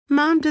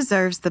Mom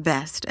deserves the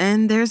best,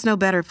 and there's no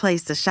better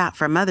place to shop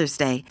for Mother's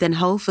Day than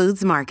Whole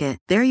Foods Market.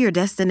 They're your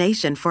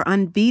destination for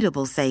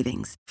unbeatable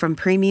savings, from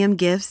premium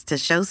gifts to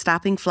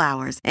show-stopping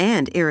flowers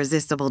and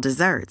irresistible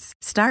desserts.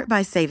 Start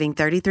by saving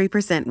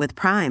 33% with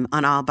Prime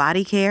on all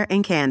body care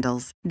and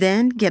candles.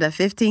 Then get a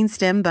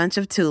 15-stem bunch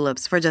of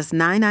tulips for just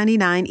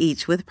 $9.99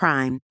 each with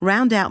Prime.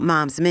 Round out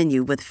Mom's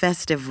menu with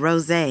festive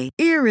rosé,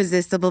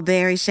 irresistible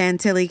berry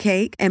chantilly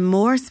cake, and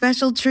more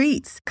special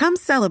treats. Come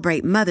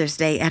celebrate Mother's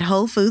Day at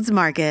Whole Foods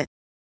Market.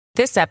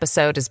 This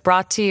episode is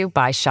brought to you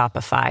by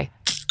Shopify.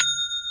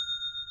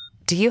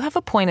 Do you have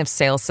a point of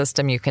sale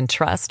system you can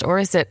trust, or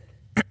is it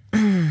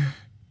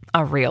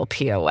a real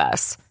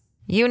POS?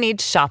 You need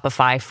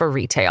Shopify for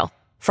retail.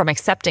 From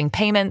accepting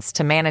payments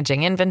to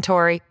managing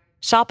inventory,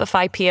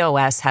 Shopify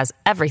POS has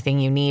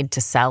everything you need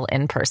to sell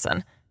in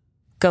person.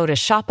 Go to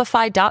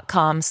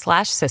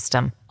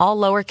shopify.com/system, all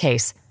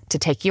lowercase, to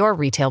take your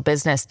retail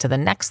business to the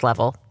next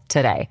level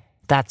today.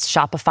 That's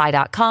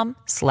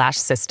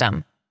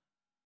shopify.com/system.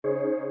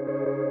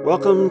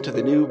 Welcome to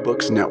the New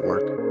Books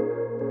Network.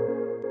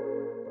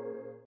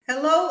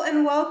 Hello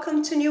and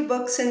welcome to New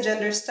Books in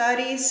Gender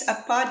Studies, a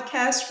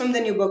podcast from the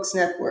New Books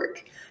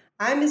Network.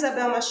 I'm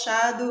Isabel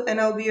Machado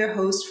and I'll be your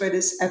host for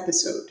this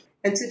episode.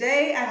 And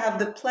today I have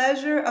the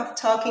pleasure of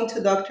talking to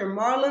Dr.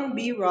 Marlon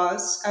B.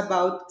 Ross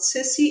about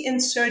Sissy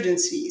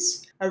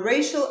Insurgencies, a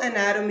racial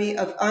anatomy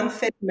of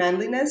unfit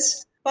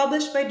manliness,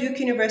 published by Duke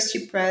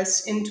University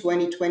Press in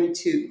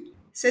 2022.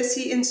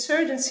 Sissy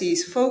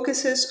Insurgencies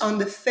focuses on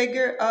the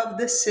figure of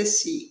the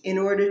sissy in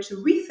order to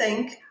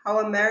rethink how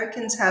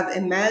Americans have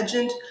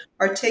imagined,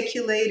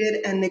 articulated,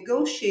 and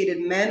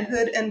negotiated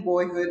manhood and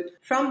boyhood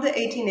from the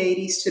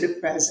 1880s to the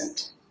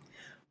present.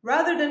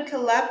 Rather than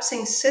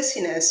collapsing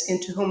sissiness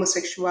into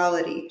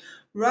homosexuality,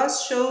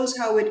 Ross shows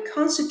how it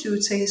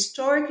constitutes a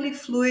historically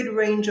fluid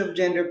range of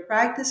gender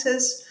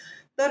practices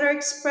that are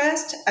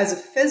expressed as a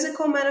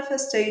physical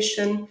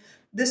manifestation,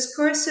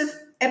 discursive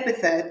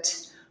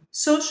epithet,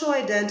 social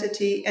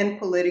identity, and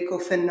political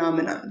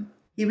phenomenon.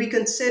 He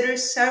reconsiders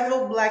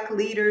several Black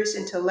leaders,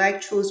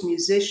 intellectuals,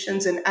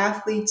 musicians, and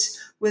athletes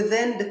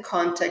within the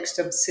context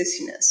of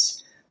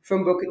sissiness,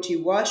 from Booker T.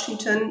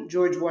 Washington,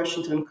 George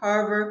Washington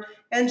Carver,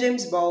 and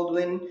James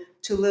Baldwin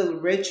to Little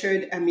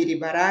Richard, Amiri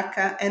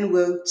Baraka, and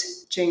Wilt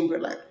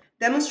Chamberlain,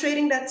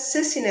 demonstrating that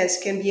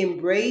sissiness can be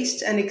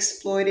embraced and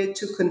exploited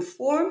to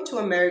conform to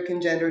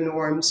American gender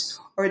norms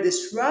or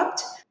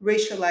disrupt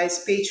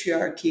racialized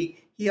patriarchy.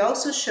 He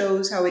also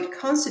shows how it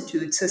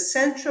constitutes a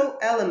central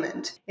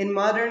element in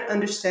modern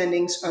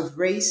understandings of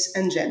race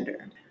and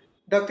gender.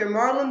 Dr.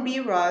 Marlon B.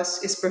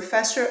 Ross is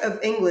professor of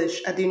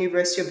English at the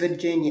University of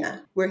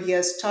Virginia, where he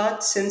has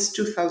taught since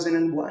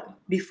 2001.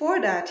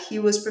 Before that, he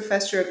was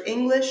professor of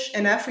English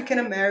and African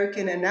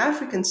American and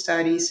African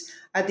Studies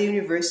at the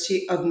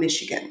University of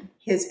Michigan.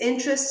 His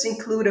interests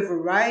include a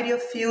variety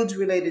of fields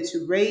related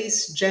to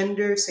race,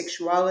 gender,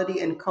 sexuality,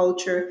 and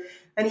culture,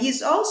 and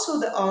he's also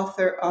the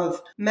author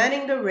of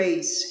Manning the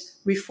Race,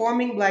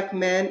 Reforming Black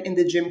Men in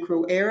the Jim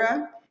Crow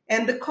Era,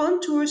 and The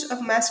Contours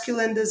of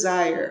Masculine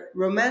Desire,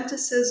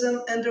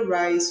 Romanticism and the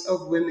Rise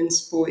of Women's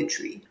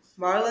Poetry.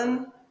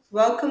 Marlon,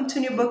 welcome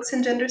to New Books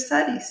in Gender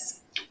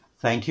Studies.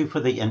 Thank you for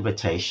the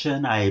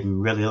invitation.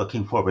 I'm really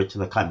looking forward to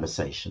the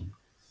conversation.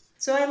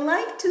 So I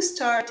like to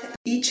start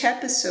each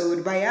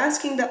episode by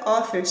asking the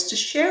authors to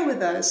share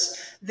with us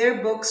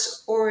their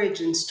book's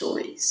origin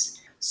stories.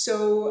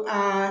 So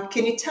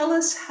can you tell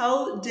us,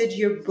 how did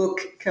your book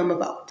come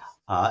about?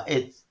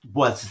 It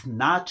was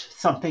not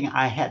something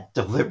I had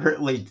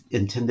deliberately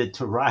intended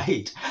to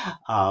write.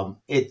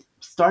 It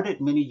started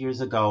many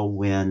years ago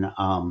when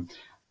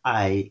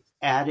I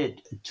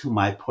added to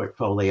my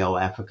portfolio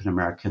African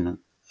American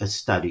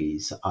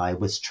studies. I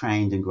was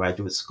trained in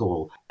graduate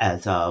school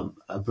as a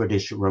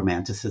British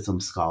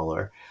Romanticism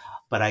scholar,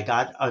 but I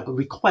got a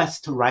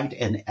request to write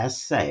an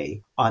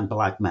essay on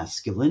Black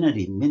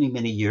masculinity many,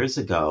 many years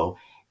ago.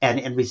 And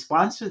in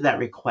response to that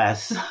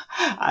request,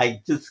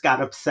 I just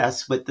got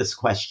obsessed with this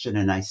question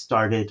and I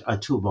started a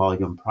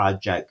 2-volume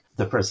project,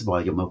 the first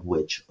volume of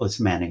which was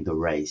Manning the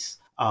Race.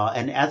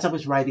 And as I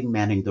was writing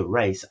Manning the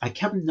Race, I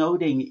kept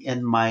noting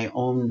in my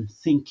own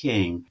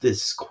thinking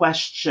this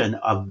question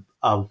of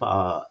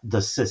the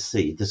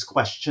sissy, this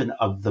question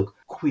of the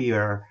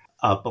queer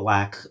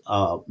Black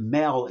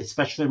male,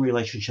 especially in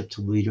relationship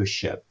to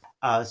leadership.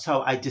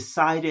 So I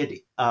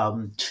decided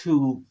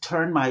to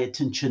turn my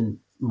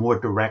attention more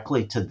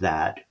directly to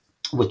that,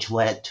 which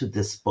led to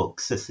this book,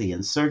 Sissy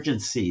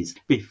Insurgencies,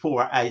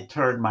 before I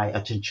turned my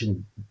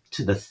attention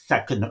to the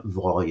second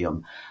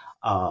volume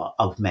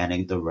of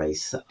Manning the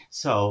Race.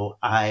 So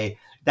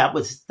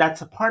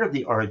that's a part of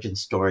the origin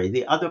story.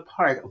 The other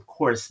part, of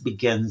course,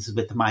 begins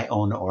with my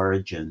own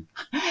origin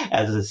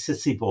as a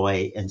sissy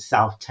boy in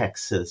South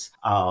Texas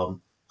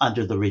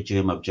under the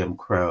regime of Jim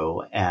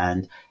Crow.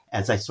 And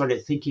as I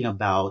started thinking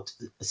about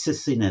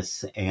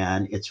sissiness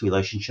and its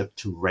relationship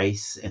to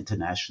race and to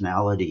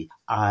nationality,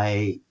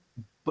 I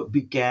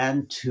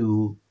began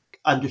to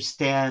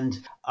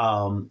understand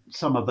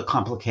some of the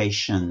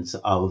complications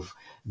of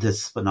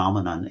this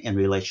phenomenon in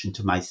relation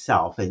to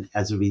myself. And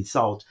as a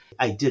result,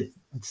 I did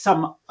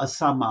some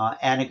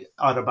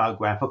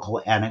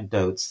autobiographical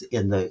anecdotes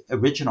in the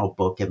original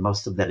book, and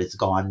most of that is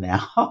gone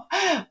now.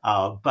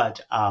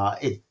 But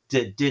it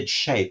did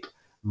shape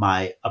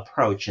my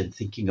approach in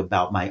thinking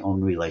about my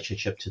own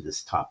relationship to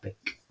this topic.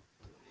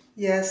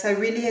 Yes, I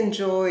really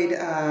enjoyed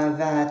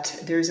that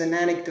there's an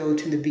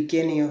anecdote in the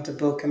beginning of the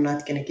book. I'm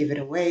not going to give it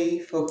away.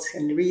 Folks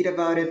can read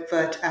about it,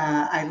 but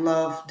I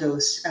love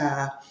those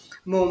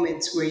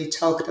moments where you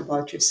talked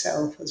about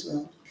yourself as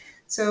well.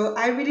 So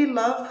I really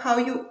love how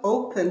you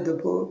opened the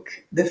book.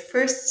 The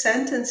first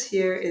sentence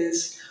here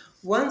is,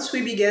 once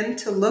we begin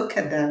to look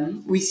at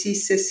them, we see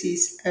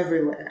sissies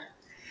everywhere.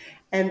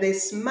 And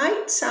this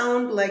might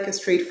sound like a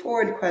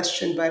straightforward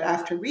question, but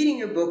after reading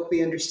your book,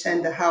 we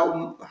understand that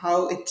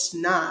how it's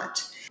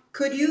not.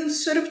 Could you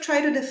sort of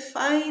try to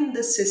define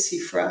the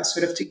sissy for us,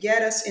 sort of to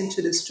get us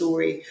into the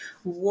story?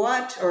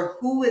 What or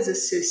who is a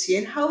sissy,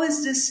 and how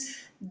is this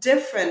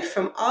different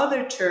from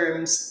other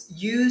terms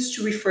used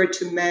to refer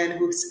to men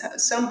who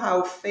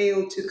somehow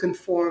fail to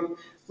conform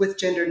with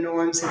gender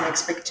norms and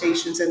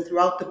expectations? And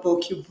throughout the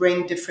book, you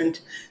bring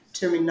different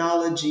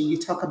terminology. You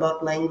talk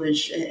about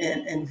language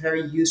in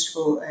very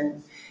useful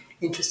and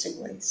interesting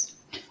ways.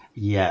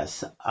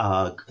 Yes,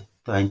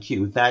 thank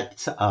you.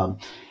 That's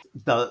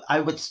I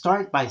would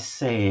start by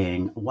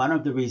saying one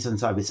of the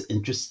reasons I was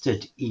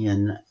interested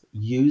in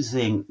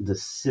using the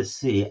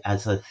sissy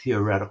as a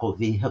theoretical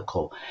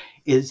vehicle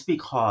is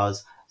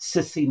because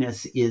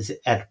sissiness is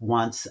at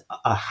once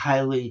a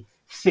highly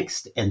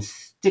fixed and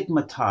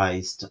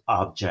stigmatized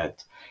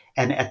object,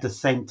 and at the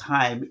same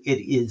time, it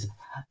is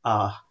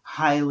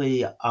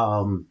highly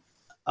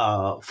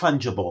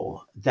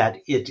fungible.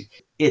 That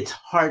it's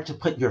hard to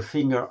put your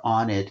finger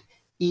on it,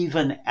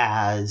 even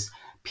as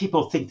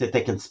people think that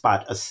they can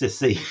spot a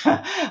sissy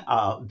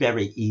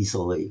very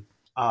easily.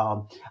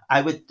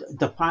 I would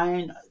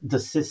define the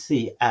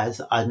sissy as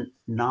a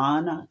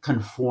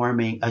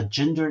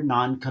gender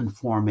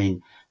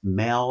non-conforming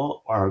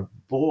male or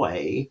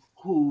boy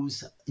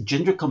whose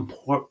gender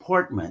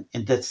comportment,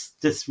 and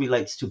this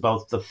relates to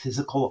both the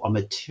physical or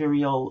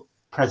material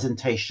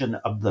presentation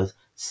of the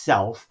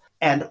self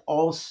and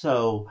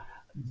also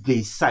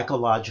the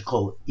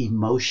psychological,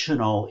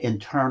 emotional,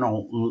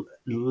 internal,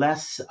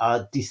 less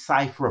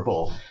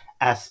decipherable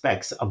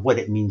aspects of what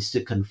it means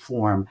to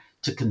conform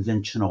to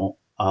conventional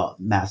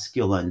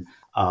masculinity.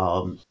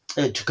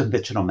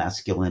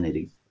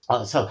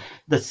 So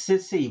the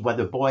sissy,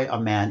 whether boy or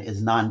man,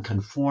 is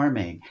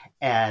non-conforming,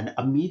 and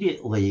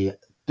immediately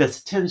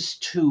this tends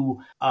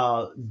to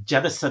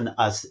jettison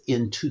us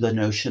into the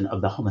notion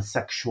of the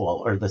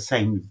homosexual or the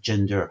same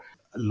gender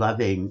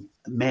loving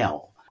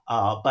male.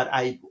 But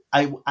I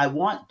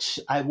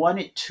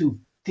wanted to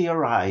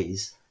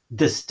theorize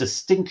this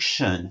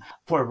distinction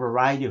for a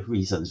variety of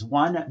reasons.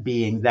 One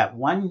being that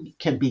one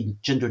can be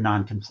gender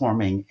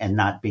nonconforming and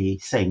not be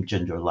same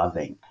gender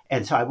loving.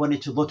 And so I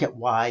wanted to look at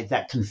why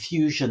that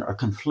confusion or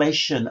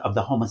conflation of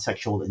the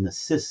homosexual and the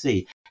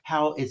sissy,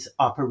 how it's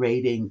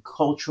operating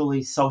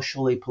culturally,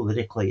 socially,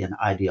 politically, and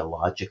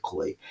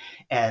ideologically,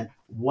 and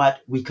what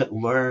we could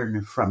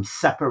learn from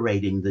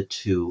separating the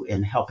two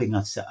and helping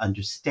us to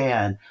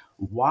understand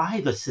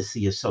why the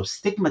sissy is so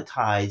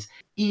stigmatized,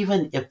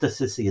 even if the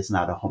sissy is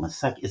not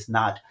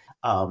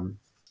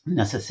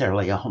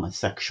necessarily a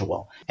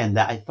homosexual. And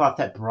that I thought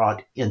that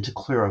brought into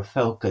clearer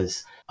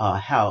focus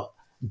how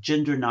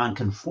gender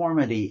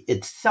nonconformity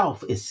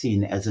itself is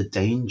seen as a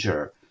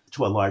danger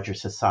to a larger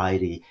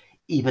society,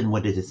 even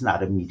when it is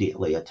not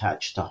immediately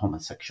attached to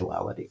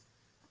homosexuality.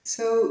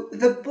 So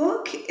the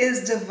book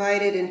is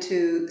divided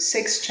into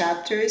 6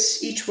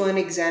 chapters. Each one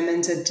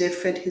examines a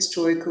different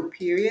historical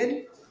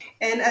period.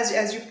 And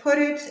as you put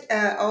it,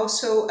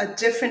 also a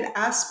different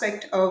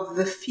aspect of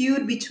the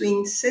feud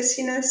between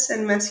sissiness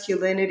and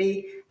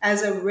masculinity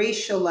as a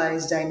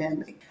racialized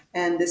dynamic.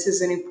 And this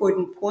is an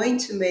important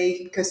point to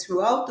make because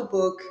throughout the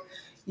book,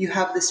 you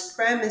have this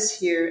premise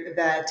here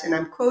that, and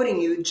I'm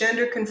quoting you,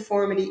 gender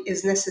conformity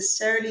is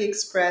necessarily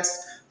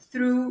expressed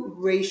through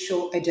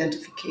racial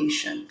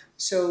identification.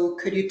 So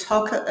could you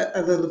talk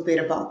a little bit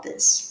about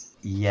this?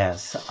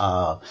 Yes,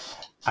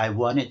 I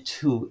wanted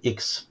to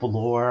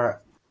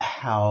explore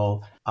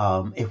how,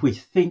 if we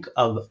think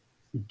of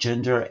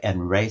gender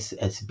and race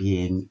as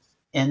being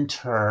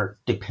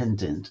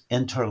interdependent,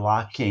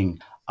 interlocking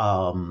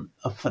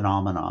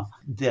phenomena,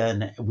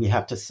 then we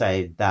have to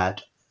say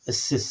that a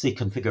sissy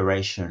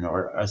configuration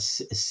or a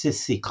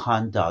sissy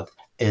conduct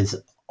is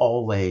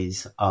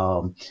always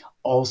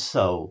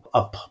also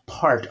a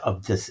part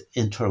of this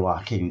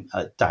interlocking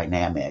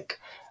dynamic.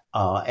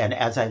 And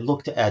as I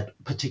looked at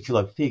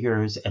particular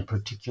figures and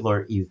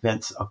particular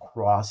events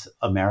across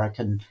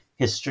American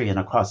history and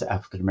across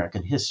African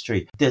American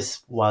history,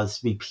 this was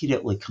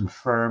repeatedly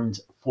confirmed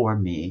for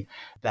me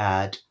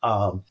that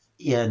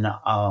in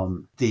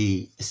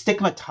the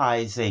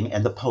stigmatizing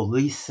and the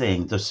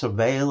policing, the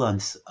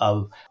surveillance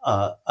of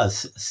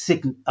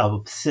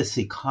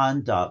sissy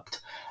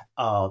conduct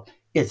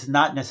it's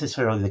not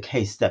necessarily the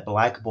case that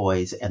Black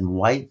boys and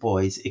white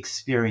boys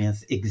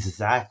experience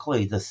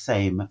exactly the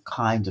same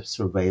kind of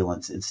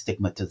surveillance and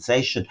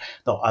stigmatization,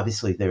 though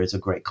obviously there is a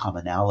great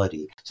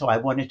commonality. So I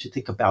wanted to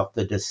think about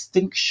the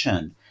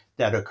distinction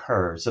that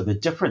occurs, or the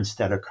difference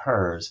that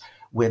occurs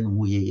when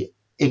we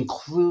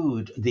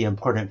include the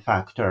important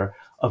factor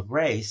of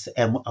race.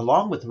 And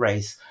along with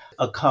race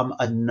come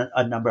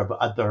a number of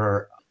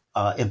other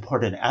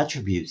important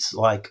attributes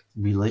like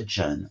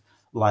religion,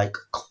 like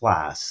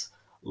class,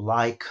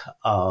 like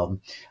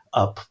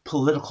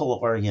political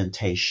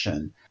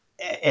orientation,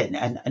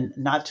 and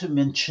not to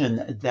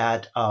mention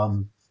that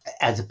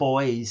as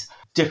boys,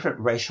 different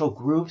racial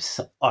groups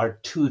are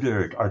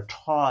tutored, are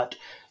taught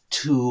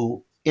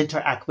to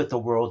interact with the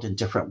world in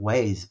different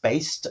ways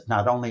based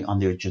not only on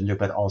their gender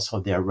but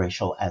also their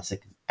racial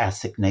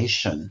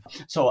assignation.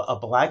 So a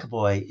Black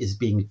boy is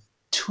being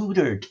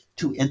tutored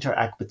to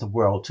interact with the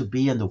world, to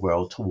be in the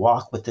world, to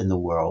walk within the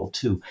world,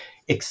 to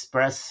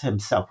express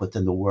himself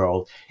within the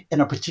world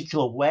in a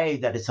particular way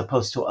that is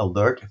supposed to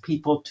alert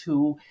people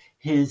to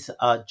his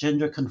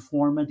gender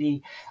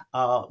conformity.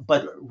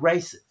 But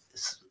race,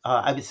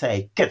 I would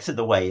say, gets in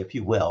the way, if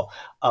you will,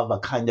 of a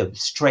kind of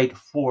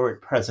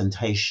straightforward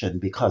presentation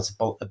because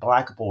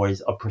Black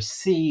boys are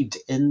perceived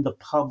in the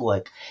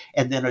public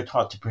and then are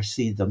taught to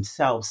perceive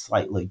themselves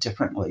slightly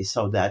differently,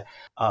 so that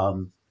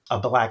a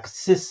Black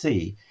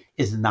sissy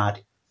is not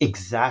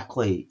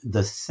exactly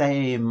the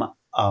same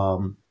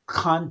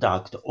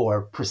conduct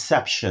or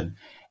perception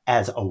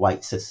as a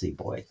white sissy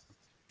boy.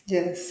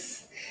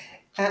 Yes.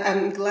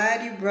 I'm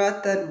glad you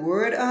brought that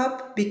word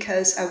up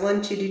because I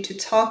wanted you to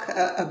talk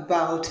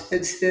about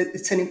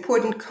it's an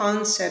important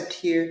concept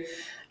here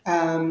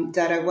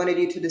that I wanted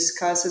you to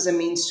discuss as a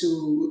means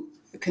to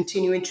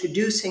continue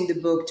introducing the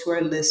book to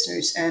our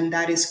listeners, and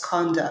that is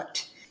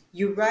conduct.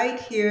 You write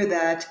here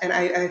that, and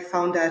I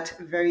found that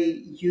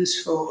very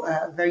useful,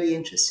 very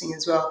interesting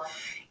as well.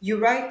 You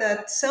write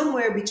that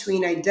somewhere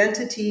between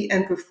identity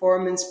and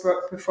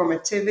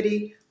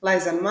performativity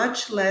lies a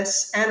much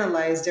less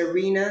analyzed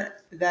arena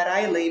that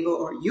I label,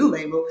 or you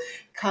label,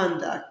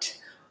 conduct.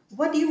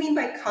 What do you mean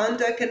by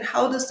conduct, and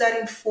how does that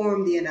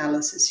inform the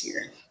analysis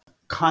here?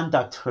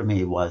 Conduct for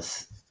me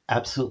was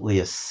absolutely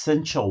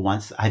essential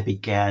once I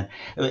began.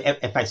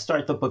 If I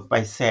start the book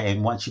by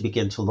saying, once you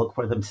begin to look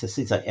for them,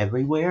 sissies are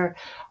everywhere.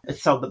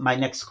 So my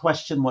next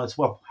question was,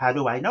 well, how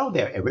do I know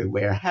they're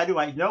everywhere? How do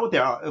I know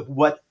there are,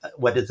 what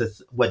is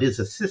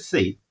a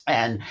sissy?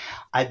 And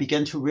I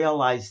began to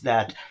realize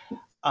that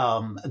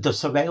the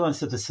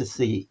surveillance of the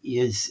sissy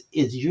is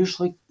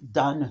usually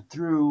done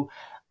through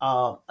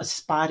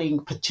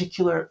spotting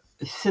particular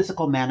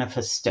physical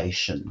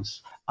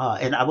manifestations.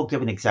 And I will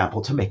give an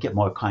example to make it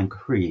more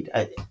concrete.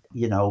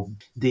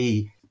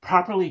 The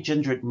properly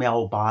gendered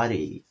male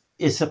body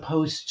is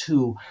supposed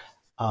to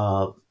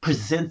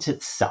present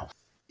itself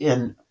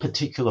in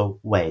particular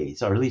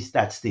ways, or at least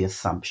that's the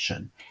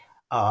assumption.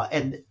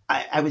 And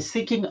I was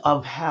thinking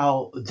of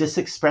how this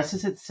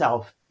expresses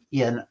itself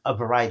in a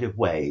variety of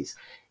ways.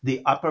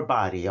 The upper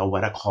body, or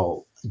what I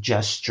call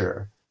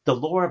gesture, the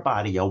lower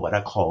body, or what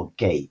I call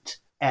gait,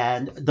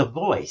 and the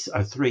voice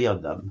are three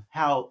of them.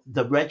 How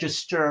the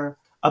register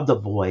of the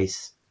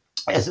voice,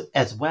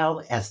 as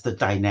well as the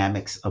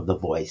dynamics of the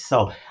voice.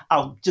 So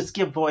I'll just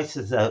give voice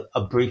as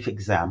a brief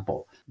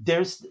example.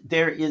 There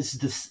is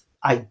this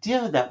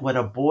idea that when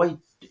a boy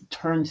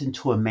turns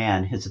into a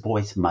man, his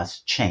voice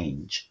must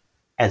change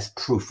as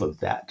proof of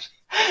that.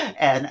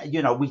 And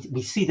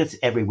we see this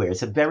everywhere.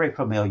 It's a very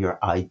familiar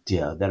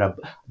idea that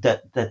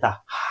the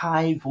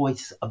high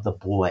voice of the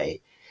boy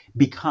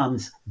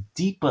becomes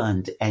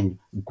deepened and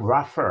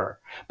gruffer.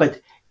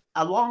 But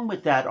along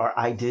with that are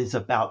ideas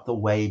about the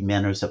way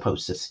men are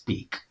supposed to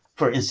speak.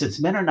 For instance,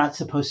 men are not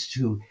supposed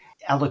to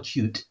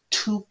elocute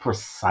too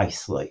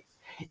precisely.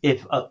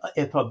 If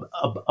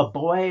a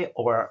boy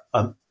or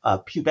a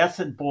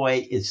pubescent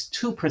boy is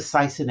too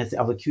precise in his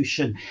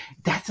elocution,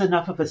 that's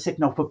enough of a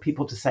signal for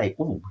people to say,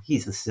 "Oh,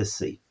 he's a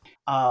sissy."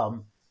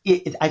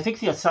 I think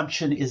the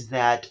assumption is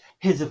that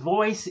his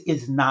voice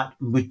is not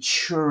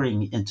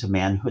maturing into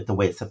manhood the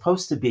way it's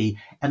supposed to be.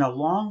 And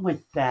along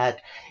with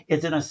that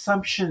is an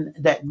assumption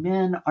that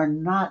men are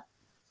not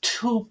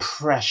too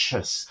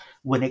precious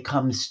when it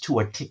comes to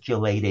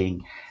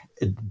articulating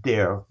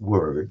their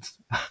words.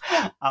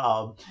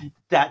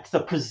 That's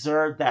the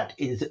preserve that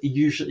is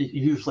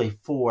usually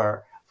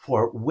for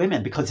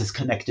women because it's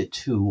connected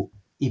to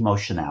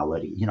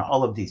emotionality,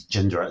 all of these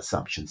gender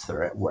assumptions that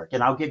are at work.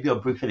 And I'll give you a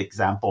brief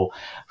example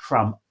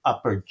from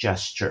upper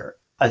gesture.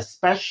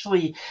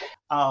 Especially,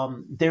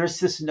 there's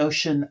this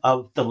notion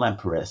of the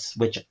limp wrist,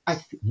 which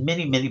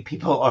many, many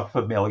people are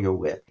familiar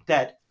with,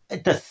 that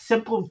the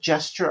simple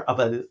gesture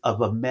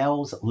of a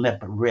male's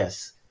limp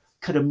wrist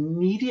could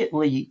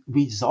immediately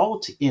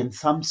result in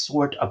some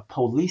sort of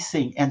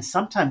policing and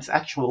sometimes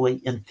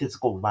actually in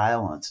physical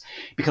violence,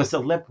 because the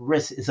limp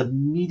wrist is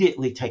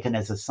immediately taken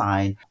as a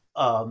sign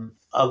of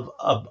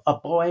a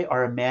boy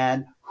or a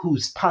man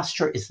whose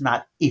posture is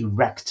not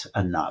erect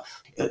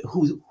enough,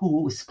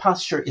 whose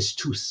posture is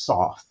too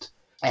soft.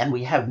 And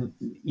we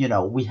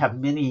have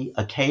many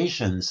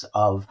occasions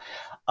of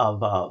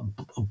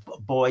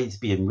boys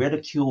being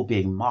ridiculed,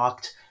 being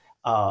mocked,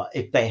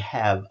 if they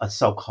have a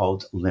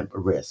so-called limp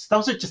wrist.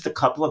 Those are just a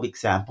couple of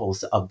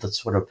examples of the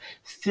sort of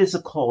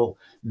physical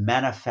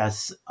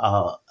manifest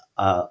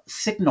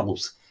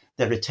signals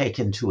that are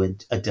taken to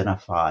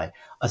identify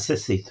a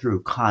sissy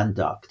through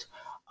conduct.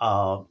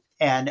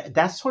 And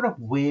that's sort of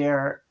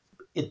where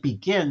it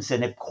begins.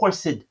 And of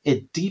course,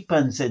 it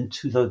deepens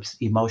into the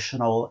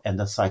emotional and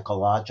the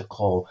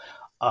psychological,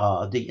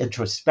 the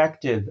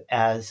introspective,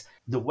 as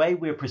the way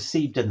we're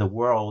perceived in the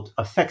world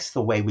affects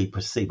the way we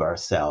perceive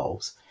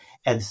ourselves.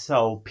 And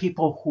so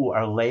people who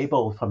are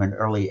labeled from an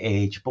early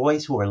age,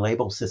 boys who are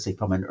labeled sissy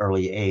from an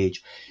early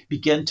age,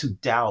 begin to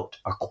doubt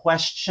or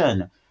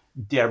question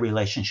their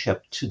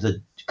relationship to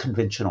the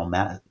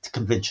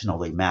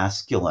conventionally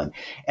masculine.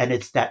 And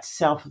it's that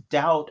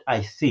self-doubt,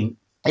 I think,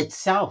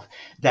 itself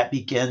that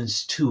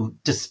begins to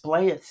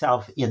display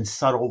itself in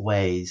subtle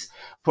ways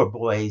for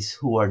boys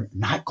who are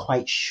not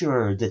quite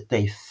sure that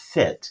they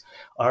fit,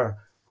 or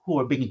who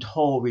are being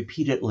told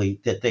repeatedly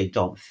that they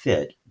don't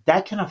fit.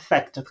 That can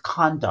affect the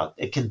conduct.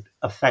 It can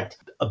affect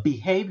a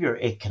behavior.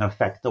 It can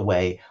affect the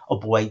way a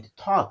boy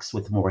talks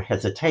with more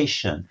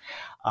hesitation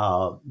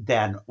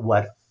than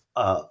what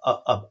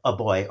a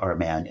boy or a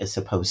man is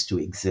supposed to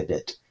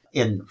exhibit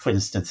in, for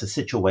instance, a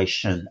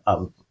situation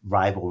of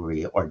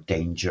rivalry or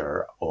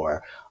danger,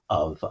 or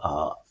of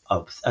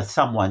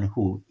someone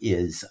who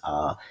is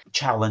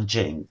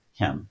challenging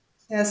him.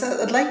 Yes,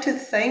 I'd like to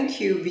thank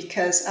you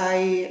because I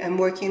am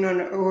working on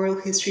an oral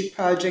history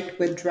project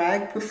with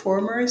drag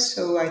performers.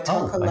 So I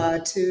talk Oh, a right.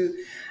 lot to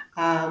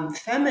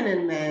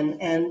feminine men,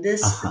 and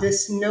Uh-huh.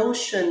 this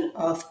notion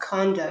of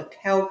conduct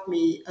helped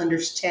me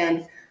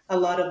understand a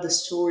lot of the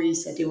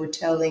stories that they were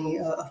telling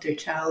of their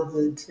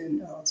childhoods,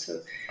 and also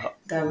Oh,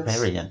 that was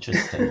very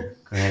interesting.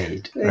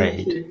 Great, thank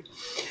great. you.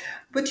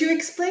 But you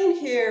explain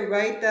here,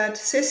 right, that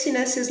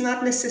sissiness is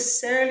not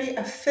necessarily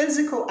a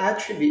physical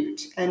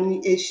attribute,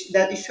 and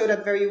that you showed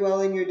up very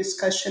well in your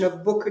discussion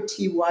of Booker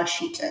T.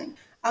 Washington.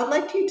 I'd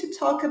like you to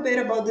talk a bit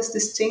about this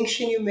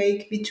distinction you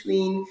make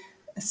between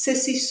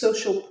sissy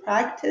social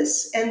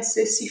practice and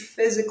sissy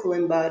physical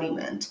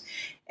embodiment.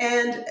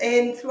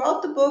 And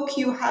throughout the book,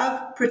 you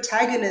have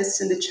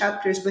protagonists in the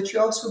chapters, but you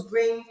also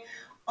bring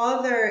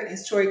other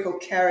historical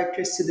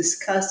characters to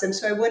discuss them.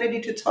 So I wanted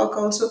you to talk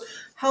also,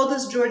 how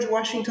does George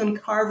Washington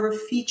Carver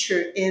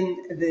feature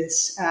in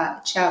this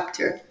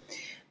chapter?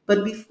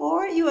 But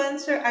before you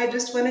answer, I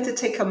just wanted to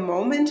take a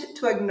moment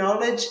to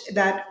acknowledge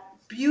that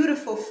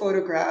beautiful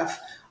photograph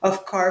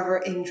of Carver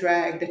in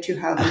drag that you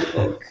have in the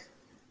book.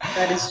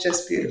 That is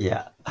just beautiful.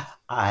 Yeah.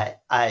 I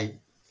I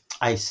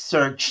I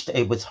searched.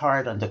 It was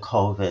hard under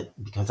COVID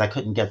because I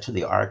couldn't get to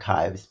the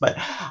archives, but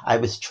I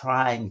was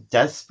trying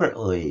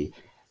desperately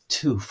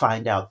to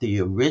find out the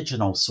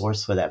original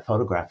source for that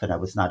photograph, and I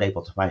was not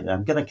able to find it.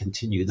 I'm going to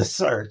continue the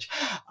search,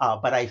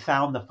 but I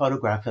found the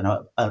photograph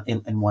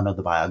in one of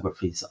the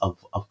biographies of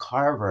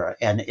Carver,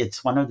 and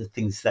it's one of the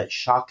things that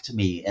shocked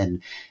me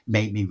and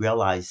made me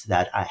realize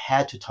that I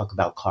had to talk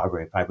about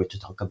Carver if I were to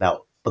talk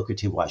about Booker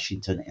T.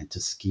 Washington and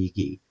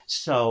Tuskegee.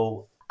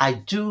 So I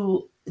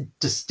do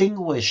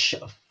distinguish,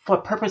 for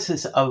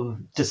purposes of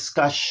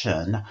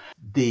discussion,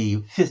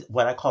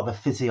 what I call the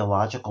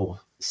physiological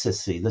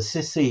sissy, the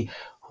sissy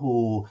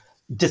who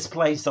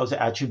displays those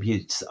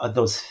attributes,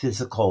 those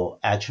physical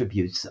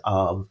attributes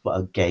of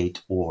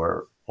gait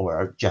or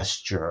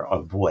gesture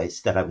or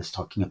voice that I was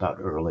talking about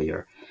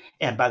earlier.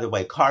 And by the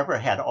way, Carver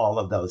had all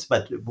of those,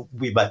 but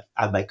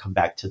I might come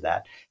back to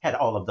that. Had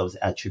all of those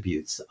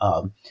attributes.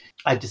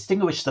 I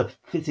distinguish the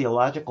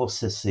physiological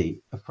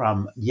sissy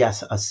from,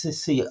 yes, a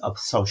sissy of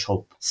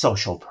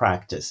social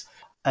practice.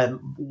 And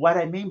what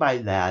I mean by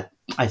that,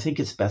 I think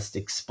is best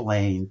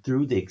explained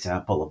through the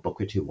example of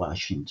Booker T.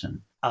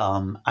 Washington.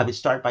 I would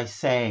start by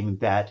saying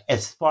that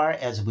as far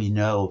as we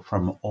know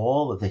from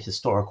all of the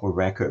historical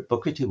record,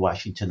 Booker T.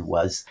 Washington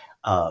was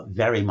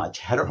very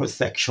much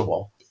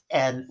heterosexual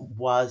and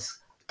was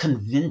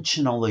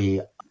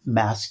conventionally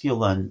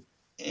masculine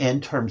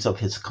in terms of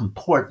his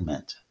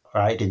comportment,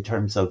 right? In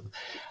terms of,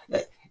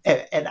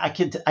 and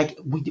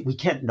we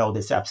can't know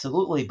this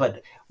absolutely,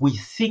 but we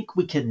think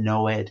we can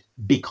know it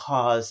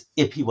because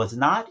if he was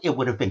not, it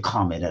would have been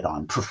commented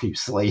on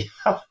profusely.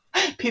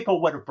 People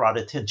would have brought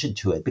attention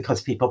to it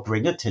because people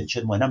bring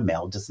attention when a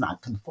male does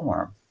not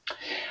conform.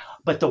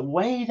 But the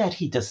way that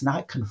he does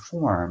not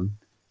conform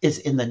is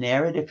in the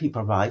narrative he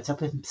provides of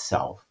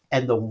himself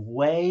and the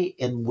way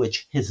in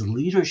which his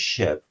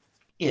leadership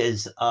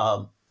is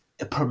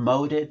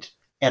promoted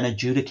and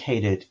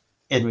adjudicated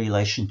in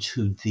relation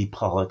to the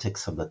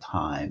politics of the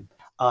time.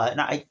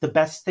 The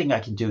best thing I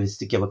can do is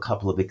to give a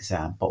couple of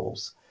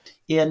examples.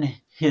 In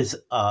his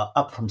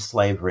Up from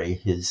Slavery,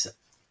 his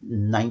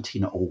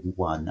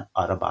 1901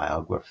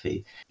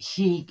 autobiography,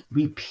 he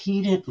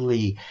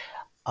repeatedly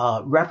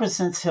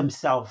represents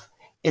himself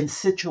in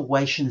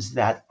situations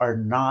that are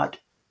not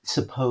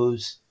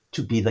supposed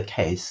to be the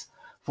case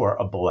for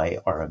a boy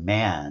or a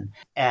man,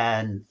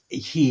 and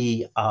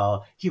he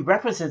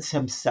represents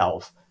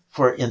himself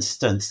for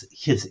instance,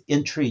 his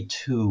entry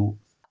to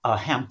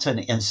Hampton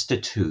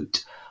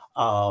Institute.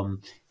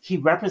 He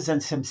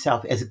represents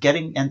himself as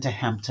getting into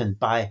Hampton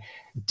by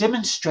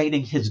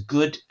demonstrating his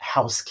good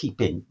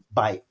housekeeping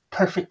by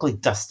perfectly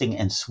dusting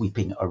and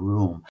sweeping a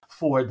room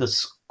for the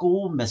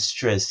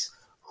schoolmistress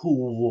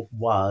who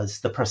was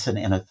the person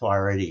in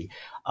authority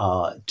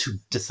to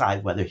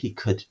decide whether he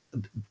could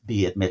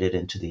be admitted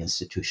into the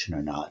institution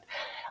or not.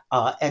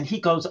 And he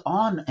goes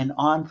on and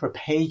on for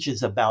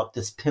pages about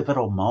this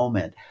pivotal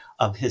moment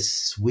of his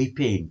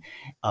sweeping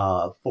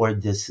for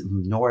this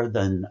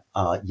northern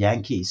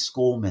Yankee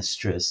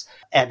schoolmistress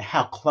and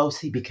how close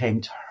he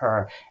became to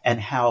her, and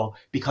how,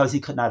 because he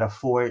could not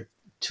afford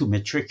to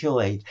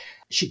matriculate,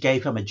 she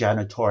gave him a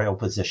janitorial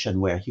position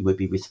where he would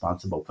be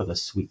responsible for the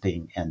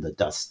sweeping and the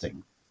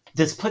dusting.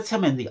 This puts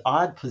him in the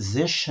odd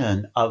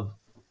position of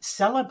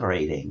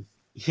celebrating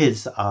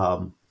his,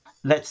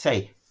 let's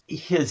say,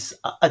 his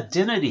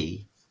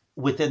identity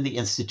within the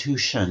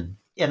institution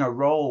in a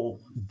role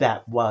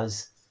that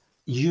was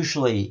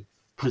usually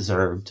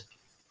preserved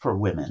for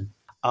women.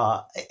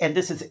 And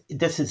this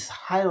is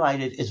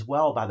highlighted as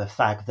well by the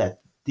fact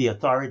that the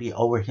authority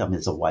over him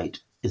is a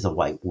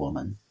white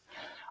woman.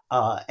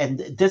 And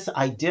this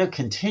idea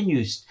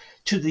continues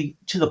to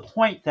the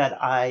point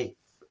that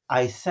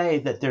I say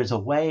that there's a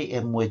way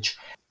in which,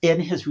 in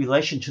his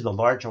relation to the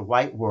larger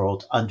white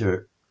world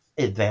under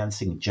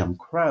advancing Jim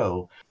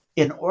Crow,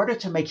 in order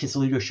to make his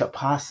leadership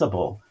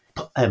possible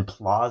and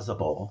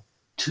plausible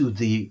to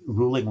the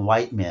ruling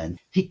white men,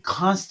 he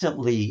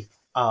constantly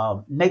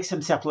makes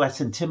himself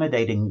less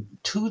intimidating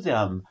to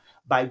them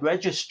by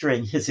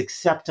registering his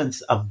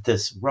acceptance of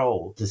this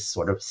role, this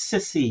sort of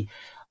sissy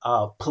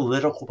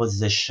political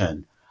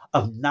position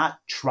of not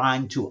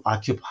trying to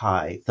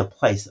occupy the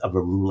place of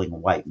a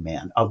ruling white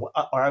man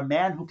or a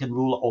man who can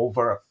rule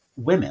over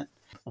women,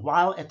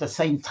 while at the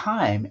same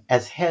time,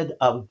 as head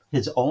of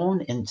his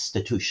own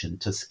institution,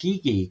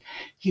 Tuskegee,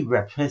 he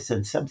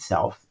represents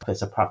himself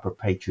as a proper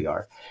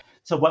patriarch.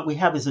 So what we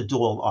have is a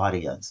dual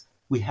audience.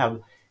 We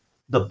have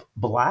the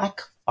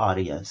Black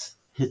audience,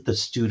 the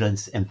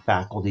students and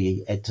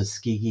faculty at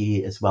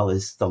Tuskegee, as well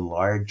as the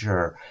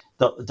larger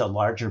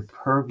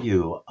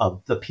purview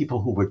of the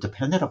people who were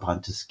dependent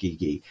upon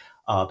Tuskegee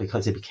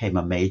because it became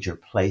a major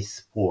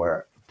place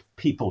for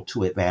people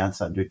to advance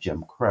under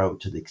Jim Crow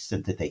to the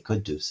extent that they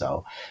could do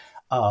so.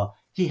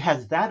 He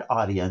has that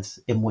audience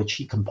in which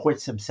he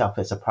comports himself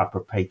as a proper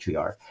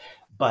patriarch.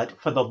 But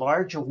for the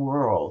larger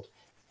world,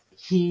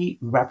 he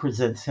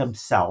represents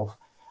himself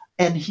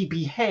and he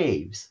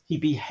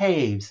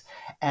behaves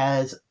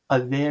as a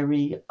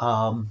very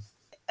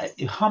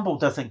humble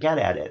doesn't get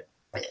at it,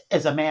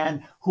 as a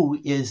man who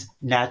is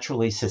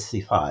naturally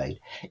sissified,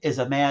 as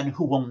a man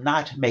who will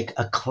not make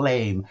a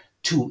claim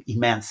to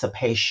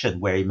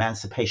emancipation, where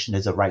emancipation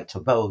is a right to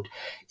vote,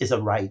 is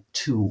a right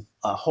to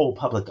hold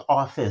public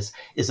office,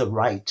 is a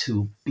right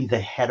to be the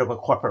head of a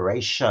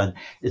corporation,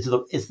 is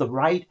the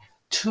right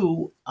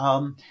to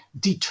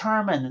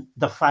determine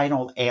the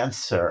final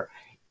answer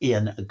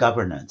in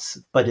governance,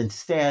 but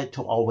instead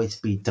to always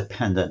be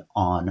dependent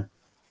on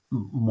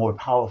more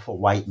powerful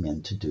white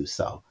men to do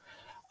so,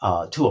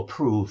 to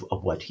approve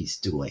of what he's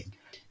doing.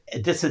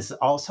 This is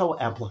also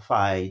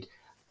amplified,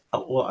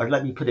 or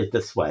let me put it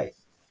this way.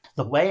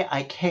 The way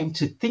I came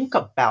to think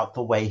about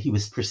the way he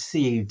was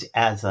perceived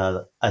as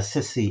a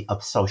sissy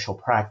of social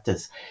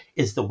practice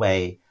is the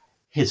way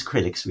his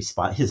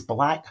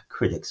Black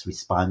critics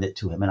responded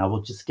to him. And I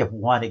will just give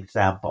one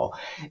example.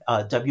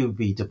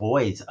 W.B. Du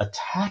Bois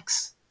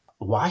attacks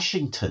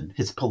Washington,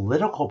 his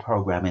political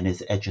program and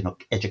his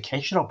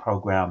educational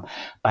program,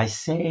 by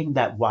saying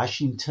that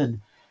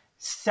Washington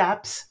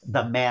saps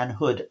the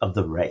manhood of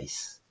the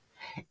race.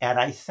 And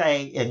I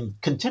say, in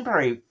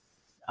contemporary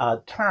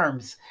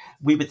terms,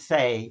 we would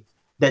say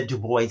that Du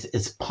Bois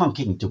is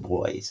punking Du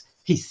Bois.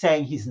 He's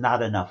saying he's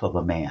not enough of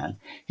a man.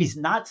 He's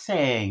not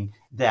saying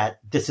that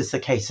this is the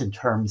case in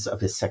terms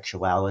of his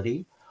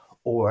sexuality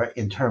or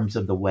in terms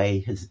of the way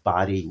his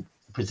body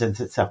presents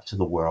itself to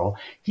the world.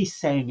 He's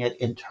saying it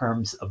in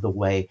terms of the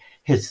way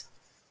his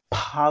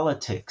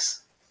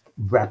politics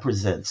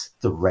represents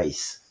the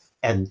race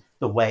and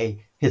the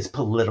way his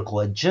political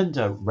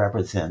agenda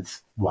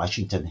represents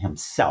Washington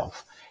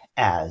himself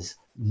as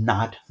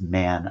not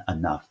man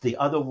enough. The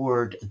other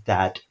word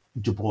that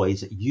Du Bois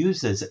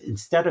uses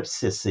instead of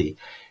sissy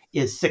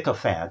is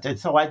sycophant. And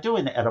so I do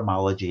an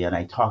etymology and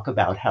I talk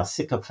about how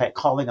sycophant,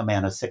 calling a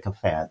man a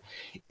sycophant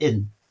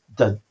in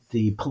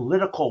the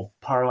political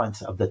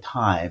parlance of the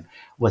time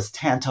was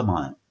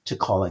tantamount to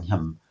calling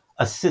him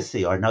a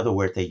sissy, or another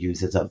word they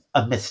use is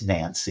a Miss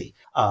Nancy,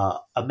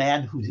 a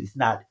man who is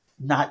not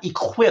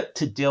equipped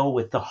to deal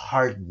with the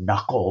hard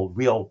knuckle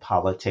real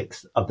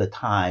politics of the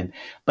time,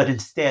 but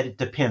instead it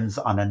depends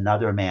on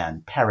another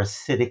man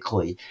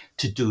parasitically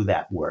to do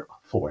that work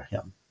for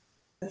him.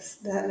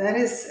 That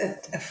is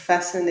a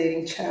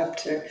fascinating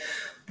chapter.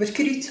 But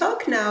could you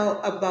talk now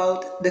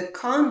about the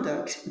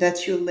conduct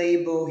that you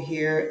label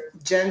here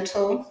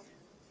gentle,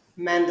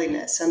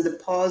 manliness, and the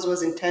pause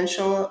was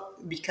intentional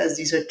because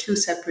these are two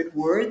separate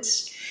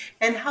words.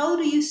 And how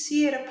do you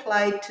see it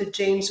applied to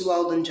James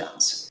Weldon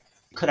Johnson?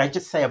 Could I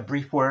just say a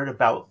brief word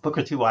about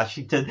Booker T.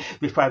 Washington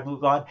before I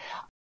move on?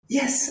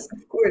 Yes,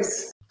 of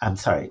course. I'm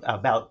sorry,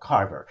 about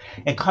Carver.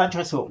 In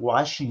contrast with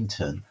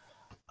Washington,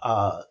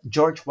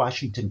 George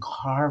Washington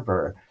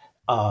Carver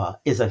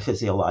is a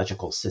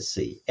physiological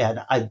sissy. And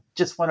I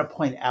just want to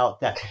point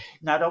out that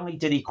not only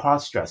did he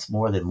cross-dress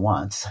more than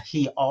once,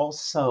 he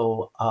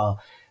also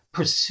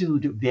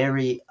pursued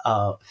very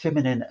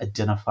feminine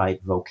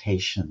identified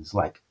vocations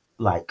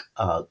like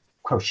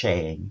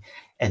crocheting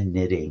and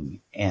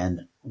knitting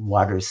and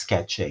water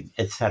sketching,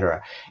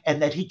 etc.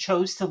 And that he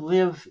chose to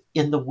live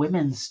in the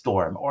women's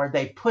dorm, or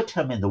they put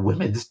him in the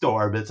women's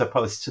dorm as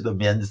opposed to the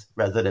men's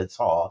residence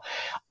hall.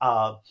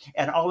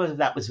 And all of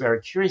that was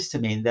very curious to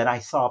me. And then I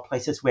saw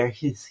places where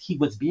he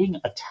was being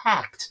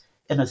attacked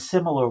in a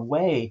similar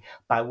way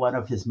by one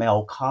of his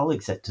male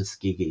colleagues at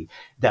Tuskegee,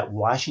 that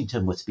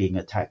Washington was being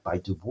attacked by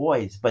Du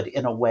Bois, but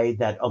in a way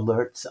that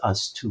alerts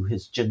us to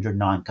his gender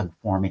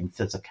nonconforming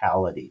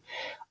physicality.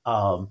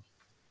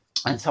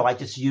 And so I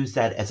just use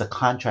that as a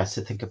contrast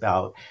to think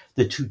about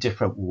the two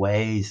different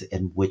ways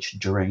in which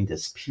during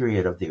this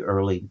period of the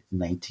early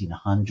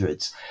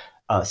 1900s,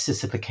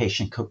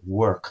 sissification could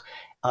work.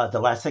 The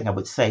last thing I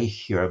would say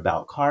here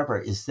about Carver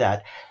is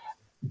that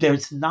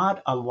there's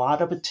not a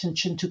lot of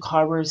attention to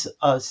Carver's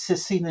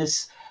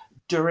sissiness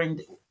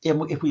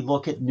if we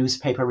look at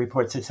newspaper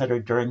reports, et cetera,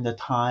 during the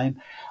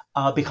time,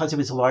 because it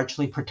was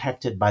largely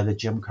protected by the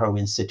Jim Crow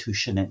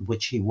institution in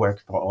which he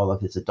worked for all of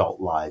his adult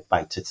life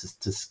by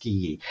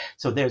Tuskegee.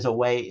 So there's a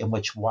way in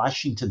which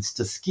Washington's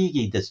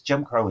Tuskegee, this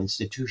Jim Crow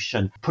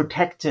institution,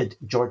 protected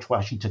George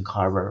Washington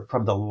Carver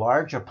from the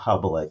larger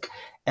public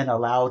and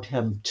allowed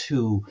him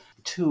to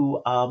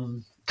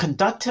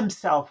conduct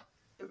himself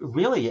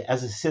really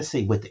as a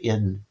sissy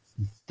within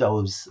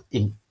those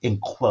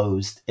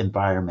enclosed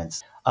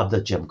environments of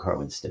the Jim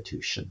Crow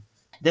institution.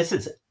 This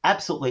is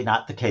absolutely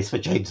not the case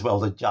with James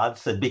Weldon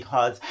Johnson,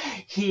 because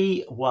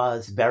he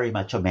was very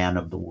much a man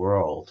of the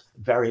world,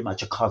 very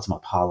much a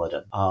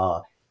cosmopolitan.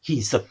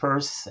 He's the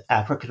first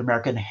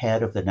African-American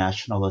head of the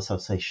National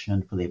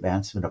Association for the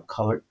Advancement of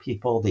Colored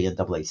People, the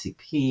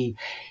NAACP.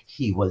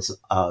 He was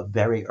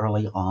very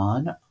early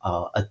on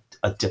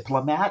a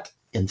diplomat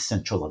in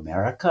Central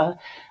America.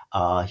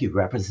 He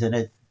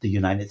represented the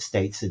United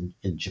States in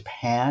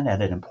Japan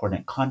at an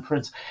important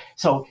conference.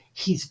 So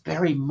he's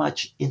very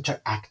much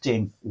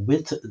interacting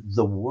with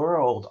the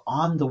world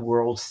on the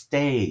world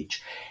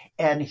stage.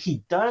 And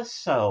he does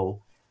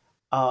so,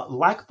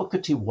 like Booker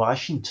T.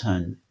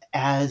 Washington,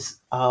 as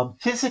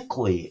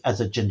physically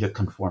as a gender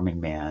conforming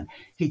man.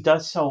 He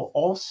does so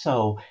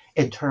also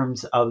in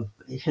terms of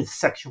his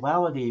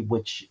sexuality,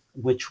 which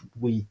we're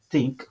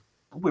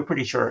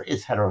pretty sure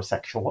is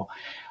heterosexual.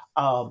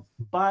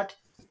 But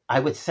I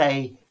would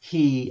say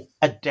he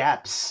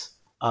adapts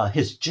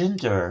his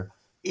gender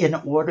in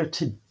order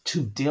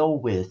to deal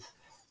with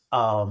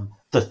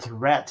the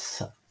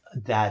threats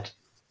that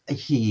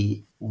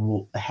he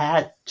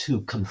had to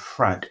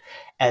confront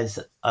as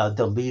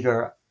the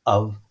leader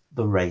of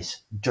the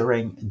race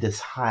during this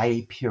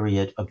high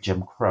period of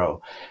Jim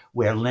Crow,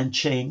 where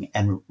lynching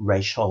and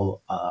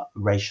racial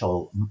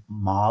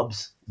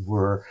mobs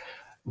were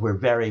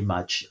very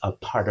much a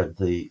part of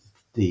the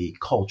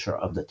culture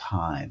of the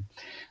time.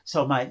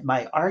 So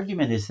my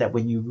argument is that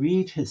when you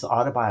read his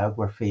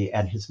autobiography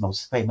and his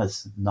most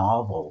famous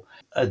novel,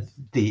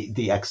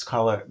 The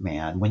Ex-Colored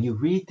Man, when you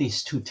read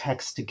these two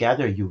texts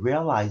together, you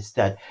realize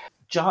that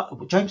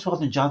James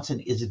Weldon Johnson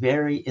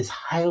is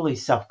highly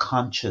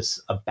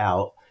self-conscious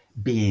about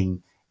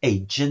being a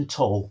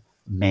gentle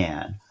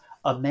man,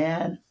 a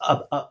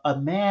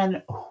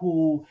man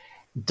who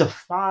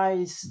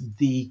defies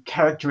the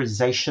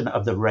characterization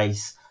of the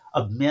race,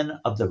 of men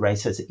of the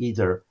race, as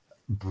either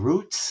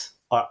brutes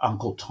or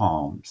Uncle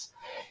Toms.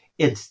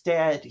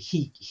 Instead,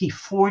 he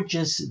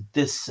forges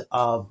this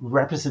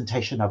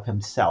representation of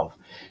himself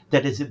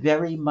that is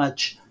very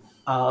much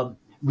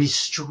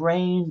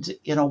restrained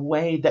in a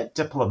way that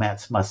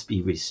diplomats must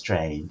be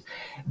restrained.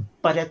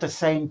 But at the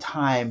same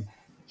time,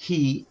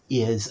 he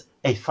is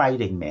a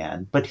fighting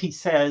man. But he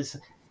says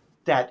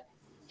that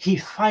he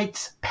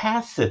fights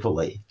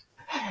passively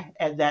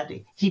and that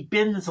he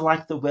bends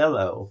like the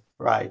willow,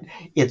 right,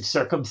 in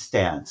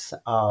circumstance.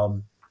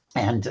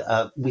 And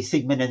we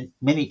see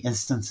many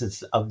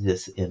instances of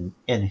this in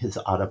his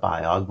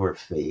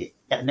autobiography.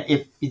 And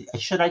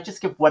should I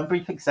just give one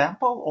brief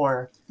example,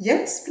 or?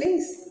 Yes,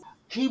 please.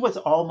 He was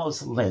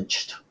almost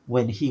lynched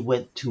when he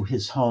went to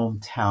his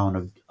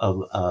hometown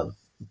of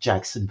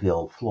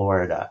Jacksonville,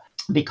 Florida,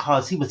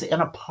 because he was in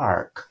a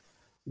park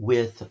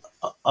with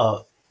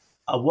a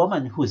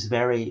woman who's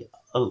very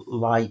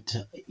light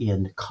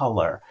in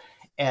color.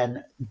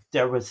 And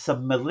there was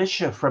some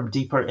militia from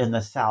deeper in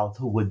the South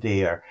who were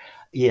there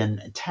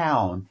in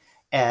town.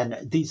 And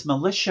these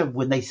militia,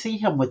 when they see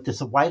him with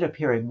this white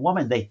appearing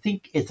woman, they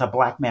think it's a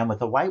black man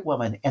with a white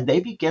woman, and they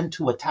begin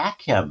to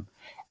attack him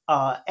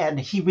And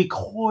he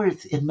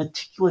records in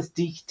meticulous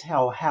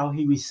detail how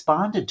he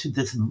responded to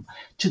this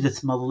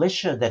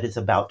militia that is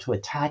about to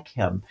attack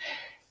him.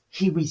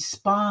 He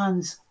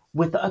responds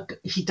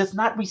he does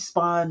not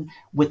respond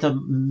with a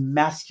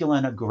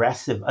masculine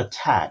aggressive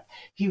attack.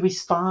 He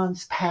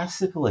responds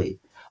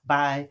passively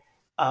by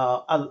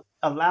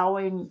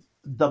allowing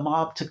the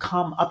mob to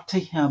come up to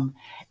him,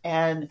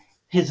 and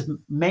his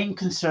main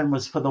concern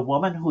was for the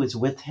woman who is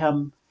with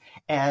him,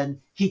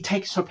 and he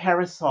takes her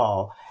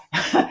parasol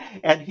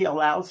and he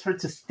allows her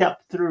to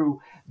step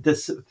through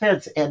this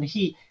fence, and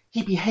he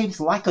behaves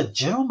like a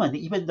gentleman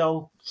even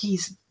though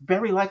he's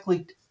very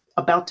likely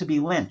about to be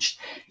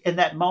lynched. In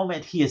that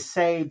moment, he is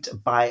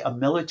saved by a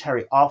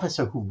military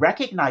officer who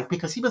recognized,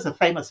 because he was a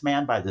famous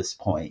man by this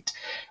point,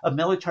 a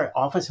military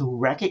officer who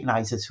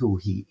recognizes who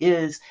he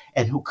is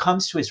and who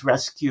comes to his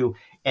rescue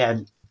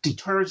and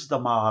deters the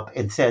mob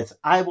and says,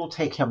 I will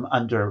take him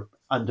under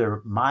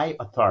my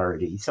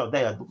authority. So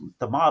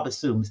the mob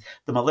assumes,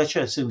 the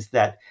militia assumes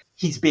that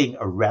he's being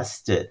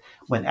arrested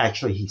when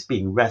actually he's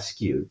being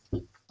rescued.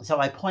 So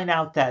I point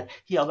out that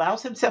he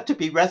allows himself to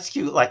be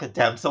rescued like a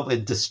damsel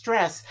in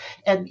distress,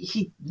 and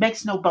he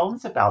makes no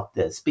bones about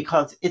this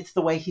because it's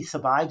the way he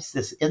survives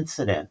this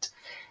incident.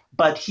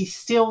 But he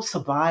still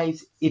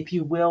survives, if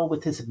you will,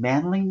 with his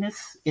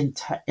manliness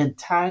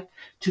intact,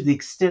 to the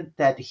extent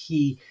that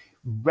he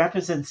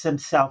represents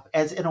himself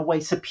as in a way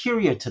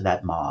superior to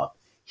that mob.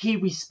 He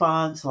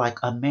responds like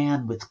a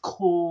man with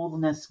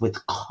coolness,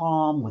 with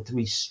calm, with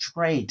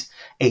restraint,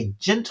 a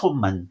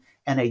gentleman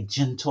and a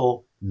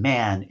gentle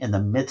man in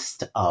the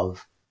midst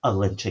of a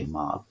lynching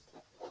mob.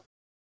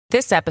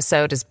 This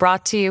episode is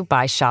brought to you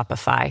by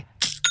Shopify.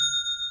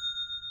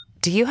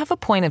 Do you have a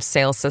point of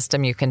sale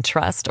system you can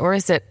trust, or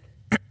is it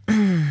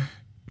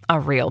a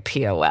real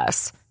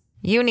POS?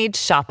 You need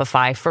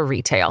Shopify for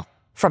retail.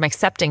 From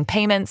accepting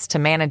payments to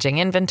managing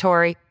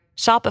inventory,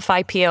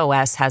 Shopify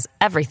POS has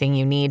everything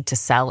you need to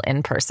sell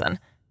in person.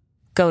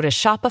 Go to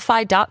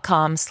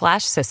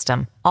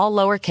shopify.com/system, all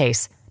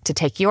lowercase, to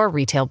take your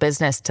retail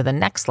business to the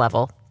next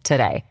level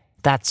today.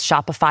 That's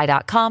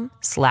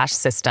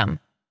shopify.com/system.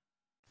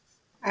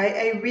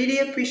 I really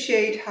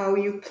appreciate how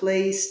you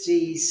place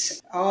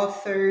these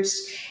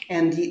authors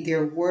and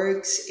their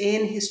works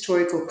in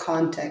historical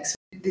context.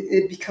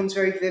 It becomes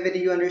very vivid.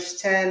 You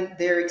understand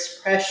their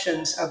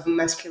expressions of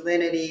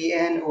masculinity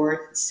and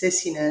or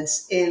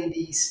sissiness in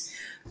these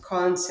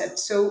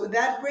concepts. So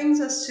that brings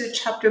us to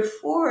chapter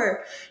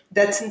 4,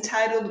 that's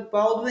entitled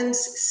Baldwin's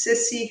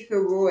Sissy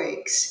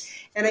Heroics.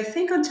 And I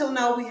think until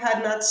now we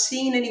had not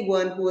seen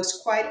anyone who was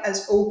quite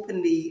as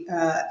openly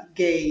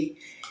gay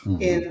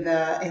in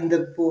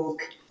the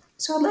book.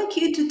 So I'd like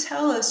you to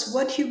tell us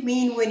what you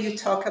mean when you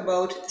talk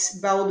about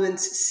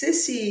Baldwin's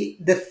sissy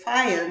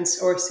defiance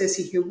or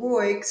sissy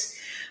heroics,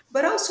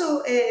 but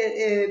also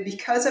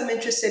because I'm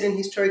interested in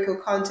historical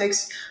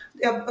context,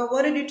 I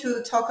wanted you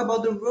to talk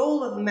about the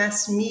role of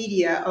mass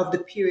media of the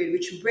period,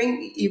 which you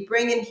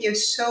bring in here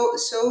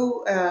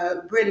so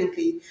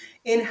brilliantly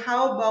in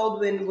how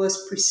Baldwin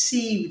was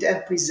perceived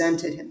and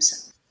presented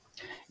himself.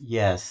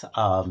 Yes,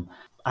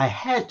 I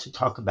had to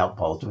talk about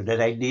Baldwin,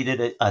 and I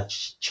needed a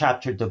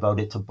chapter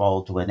devoted to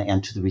Baldwin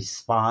and to the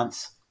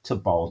response to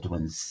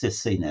Baldwin's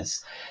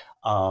sissiness,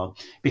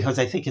 because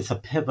I think it's a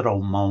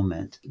pivotal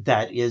moment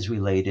that is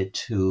related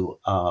to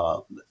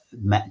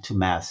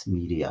mass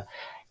media.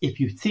 If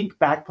you think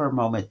back for a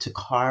moment to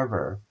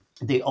Carver,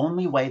 the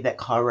only way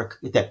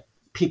that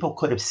people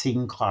could have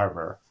seen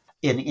Carver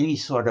in any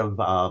sort of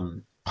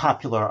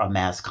popular or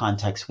mass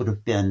context would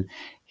have been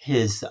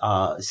his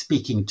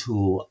speaking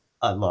to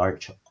a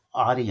large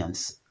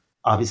audience,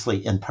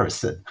 obviously in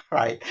person,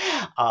 right?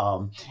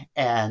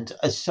 And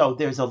so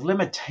there's a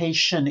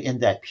limitation in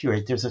that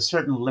period. There's a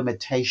certain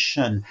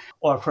limitation,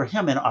 or for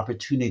him, an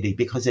opportunity,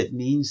 because it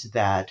means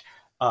that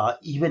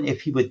even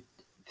if he would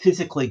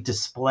physically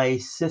display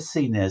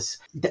sissiness,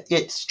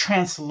 its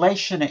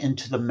translation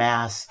into the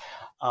mass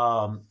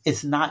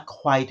is not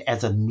quite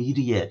as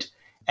immediate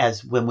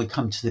as when we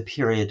come to the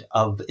period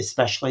of,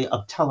 especially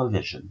of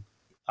television,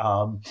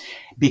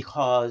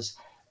 because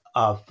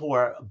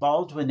for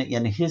Baldwin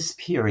in his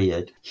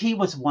period, he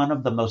was one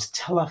of the most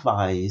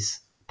televised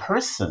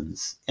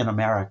persons in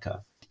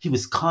America. He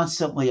was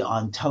constantly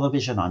on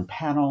television, on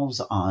panels,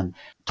 on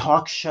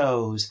talk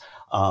shows,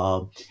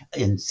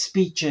 in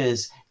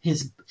speeches.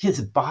 His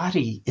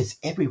body is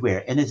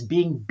everywhere and is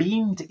being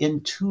beamed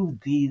into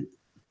the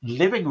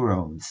living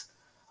rooms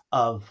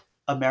of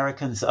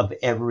Americans of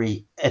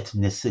every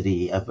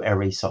ethnicity, of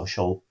every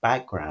social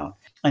background.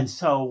 And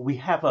so we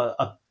have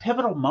a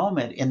pivotal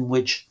moment in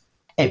which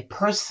a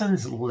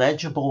person's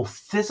legible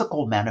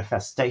physical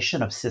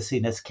manifestation of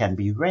sissiness can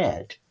be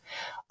read,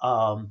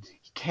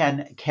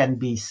 can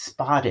be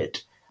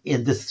spotted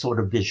in this sort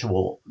of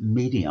visual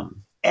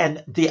medium.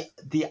 And the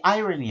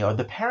irony or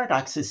the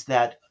paradox is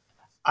that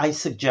I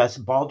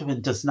suggest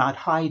Baldwin does not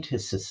hide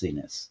his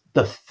sissiness.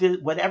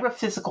 Whatever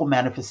physical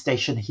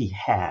manifestation he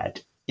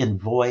had in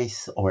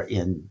voice or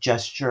in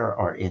gesture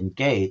or in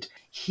gait,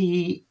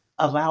 he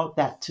allowed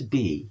that to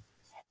be.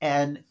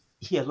 And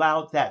he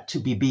allowed that to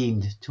be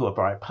beamed to a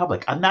broad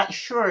public. I'm not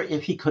sure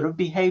if he could have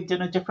behaved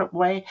in a different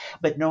way,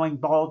 but knowing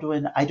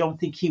Baldwin, I don't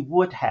think he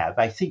would have.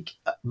 I think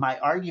my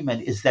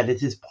argument is that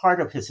it is part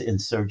of his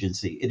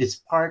insurgency. It is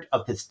part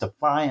of his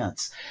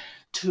defiance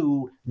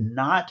to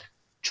not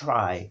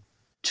try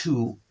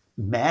to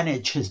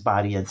manage his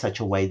body in such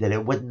a way that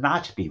it would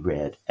not be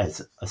read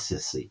as a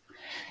sissy.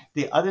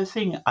 The other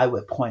thing I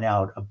would point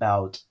out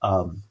about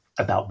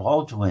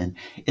Baldwin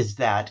is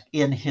that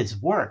in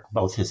his work,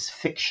 both his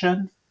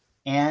fiction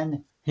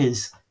and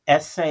his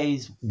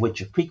essays,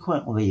 which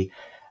frequently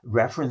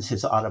reference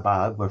his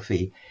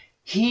autobiography,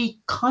 he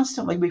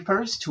constantly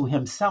refers to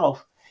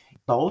himself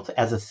both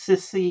as a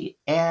sissy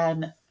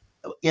and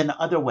in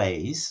other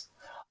ways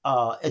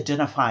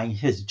identifying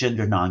his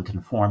gender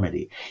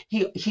nonconformity.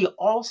 He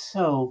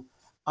also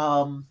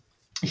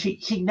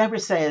he never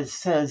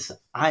says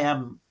I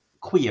am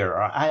queer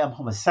or I am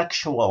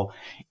homosexual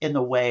in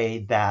the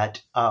way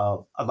that a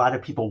lot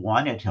of people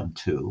wanted him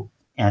to,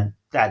 and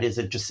that is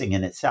interesting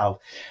in itself.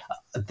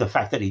 The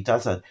fact that he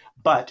doesn't,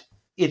 but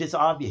it is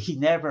obvious he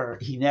never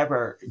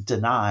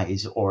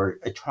denies or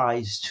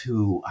tries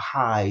to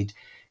hide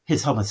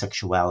his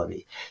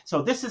homosexuality.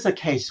 So this is a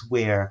case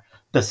where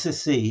the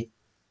sissy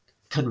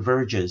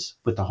converges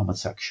with the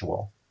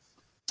homosexual.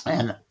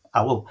 And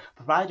I will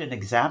provide an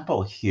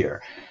example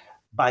here.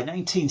 By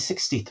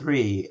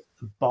 1963,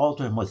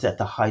 Baldwin was at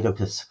the height of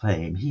his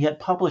fame. He had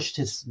published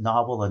his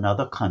novel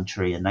Another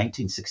Country in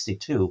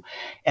 1962,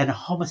 and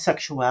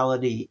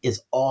homosexuality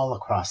is all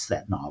across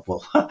that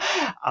novel.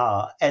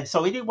 And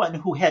so anyone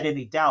who had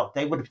any doubt,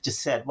 they would have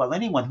just said, well,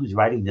 anyone who's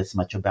writing this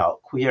much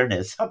about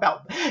queerness,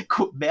 about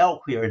male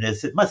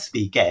queerness, it must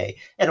be gay.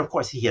 And of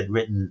course, he had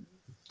written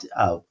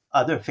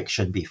other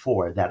fiction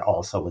before that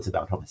also was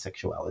about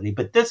homosexuality.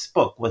 But this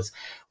book was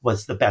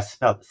the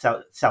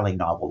best-selling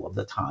novel of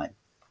the time.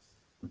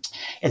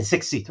 In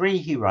 1963,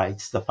 he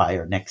writes The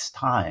Fire Next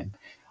Time,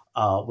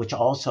 which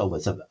also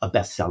was a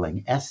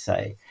best-selling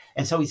essay.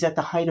 And so he's at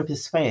the height of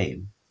his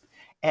fame.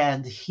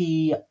 And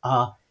he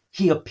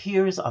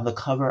appears on the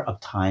cover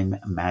of Time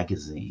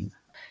magazine.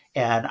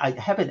 And I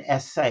have an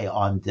essay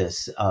on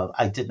this.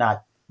 I did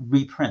not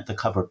reprint the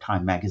cover of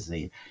Time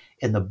magazine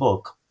in the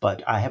book,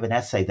 but I have an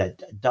essay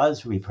that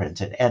does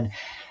reprint it. And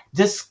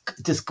this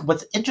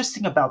what's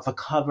interesting about the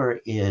cover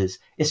is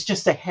it's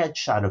just a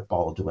headshot of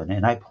Baldwin.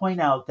 And I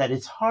point out that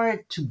it's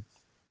hard to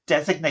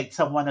designate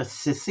someone a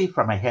sissy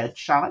from a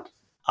headshot.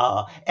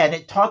 And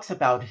it talks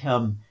about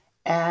him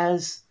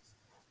as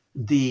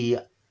the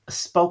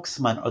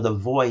spokesman or the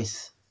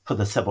voice for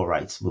the civil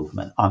rights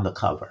movement on the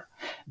cover.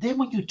 Then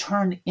when you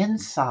turn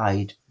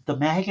inside the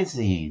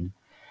magazine,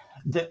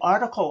 the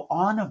article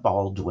on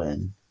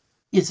Baldwin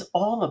is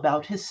all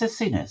about his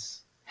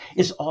sissiness.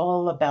 It's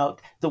all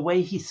about the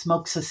way he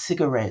smokes a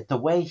cigarette, the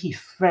way he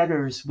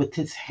fretters with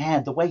his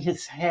hand, the way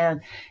his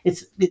hand,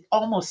 it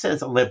almost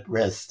says a limp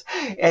wrist,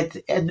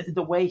 and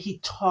the way he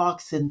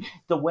talks and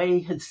the way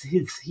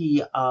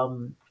he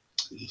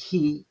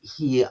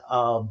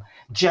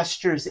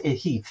gestures,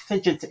 he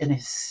fidgets in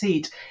his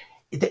seat.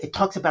 It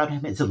talks about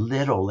him as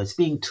little, as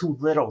being too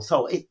little.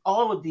 So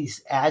all of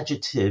these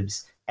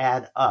adjectives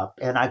add up,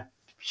 and I've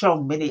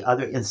shown many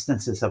other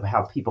instances of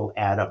how people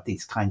add up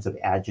these kinds of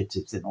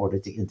adjectives in order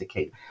to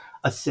indicate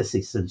a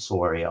sissy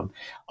sensorium.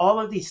 All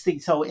of these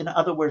things. So in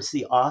other words,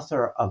 the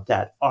author of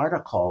that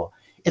article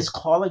is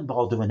calling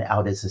Baldwin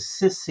out as a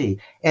sissy,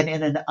 and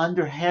in an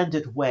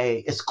underhanded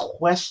way is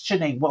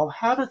questioning, well,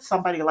 how did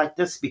somebody like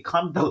this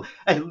become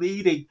a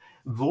leading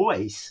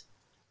voice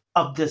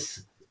of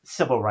this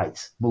civil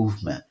rights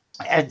movement?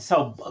 And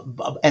so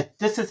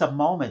this is a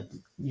moment,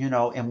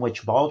 in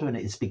which Baldwin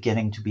is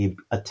beginning to be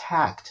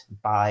attacked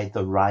by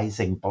the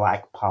rising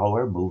Black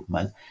Power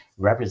movement,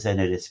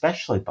 represented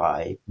especially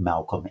by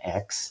Malcolm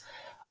X,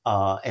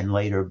 and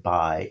later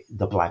by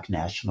the Black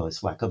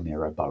nationalists like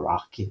Amiri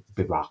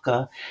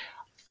Baraka.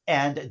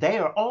 And they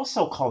are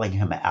also calling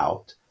him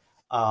out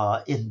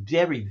in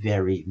very,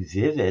 very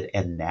vivid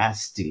and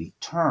nasty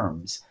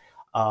terms.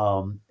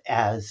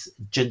 As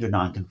gender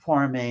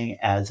nonconforming,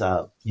 as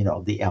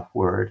the F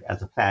word,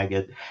 as a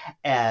faggot.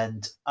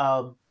 And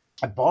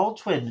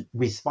Baldwin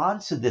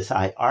responds to this,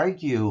 I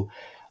argue,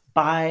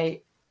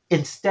 by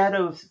instead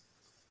of,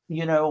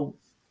 trying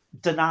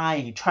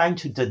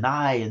to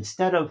deny,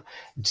 instead of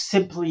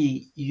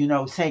simply,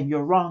 saying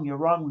you're wrong, you're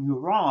wrong, you're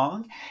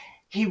wrong,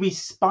 he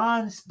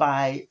responds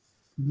by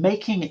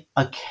making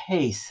a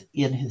case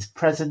in his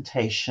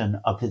presentation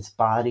of his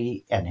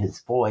body and his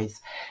voice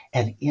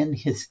and in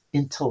his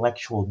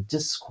intellectual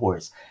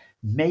discourse,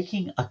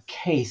 making a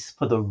case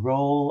for the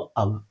role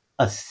of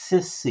a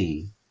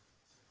sissy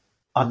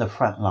on the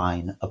front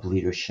line of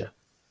leadership.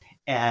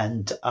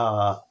 And,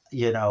 I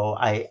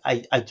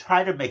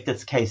try to make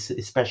this case,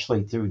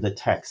 especially through the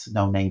text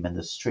No Name in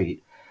the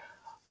Street,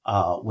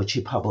 which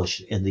he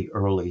published in the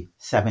early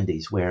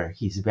 70s, where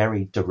he's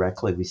very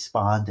directly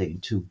responding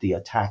to the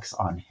attacks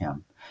on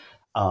him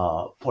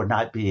for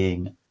not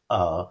being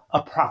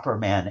a proper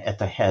man at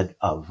the head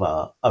of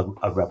a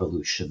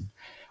revolution.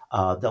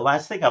 The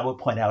last thing I will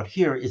point out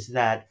here is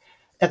that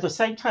at the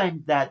same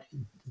time that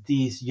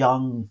these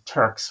young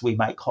Turks, we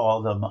might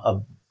call them,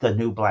 of the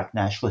new Black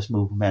nationalist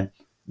movement,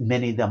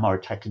 many of them are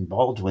attacking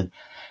Baldwin,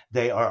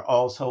 they are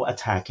also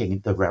attacking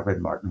the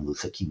Reverend Martin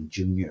Luther King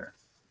Jr.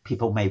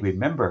 People may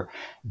remember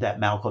that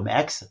Malcolm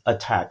X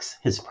attacks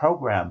his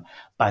program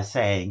by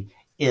saying,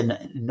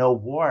 in no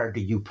war do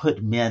you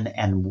put men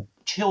and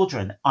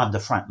children on the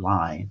front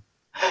line,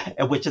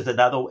 which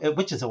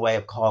is a way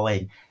of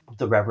calling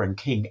the Reverend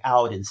King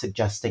out and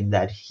suggesting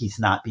that he's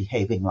not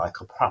behaving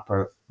like a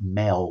proper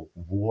male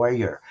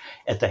warrior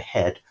at the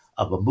head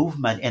of a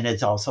movement. And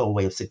it's also a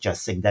way of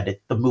suggesting that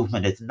the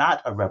movement is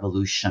not a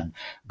revolution,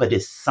 but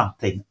is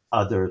something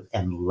other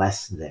and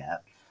less than.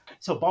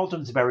 So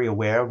Baldwin's very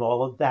aware of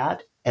all of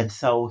that. And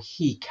so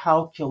he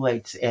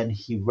calculates and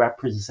he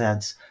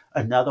represents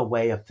another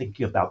way of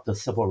thinking about the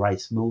civil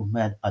rights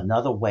movement,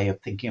 another way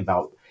of thinking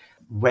about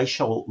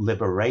racial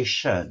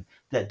liberation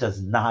that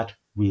does not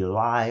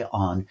rely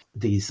on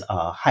these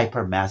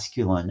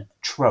hyper-masculine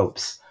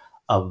tropes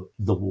of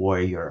the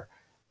warrior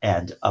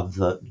and of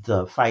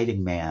the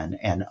fighting man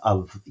and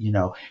of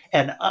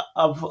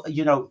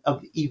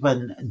of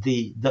even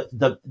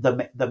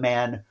the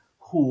man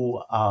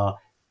who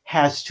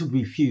has to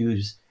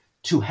refuse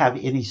to have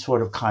any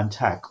sort of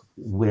contact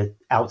with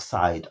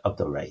outside of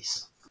the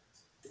race.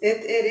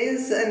 It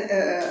is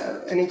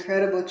an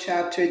incredible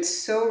chapter. It's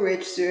so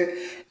rich.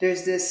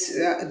 There's this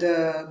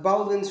the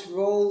Baldwin's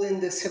role in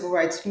the civil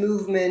rights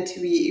movement.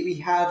 We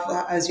have,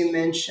 as you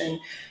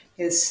mentioned,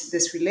 is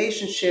this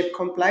relationship,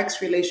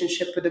 complex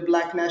relationship with the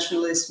Black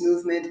nationalist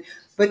movement.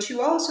 But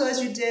you also,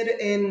 as you did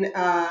in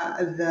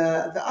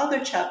the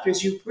other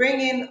chapters, you bring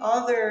in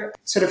other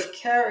sort of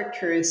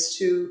characters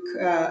to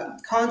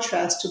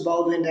contrast to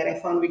Baldwin that I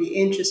found really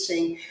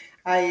interesting.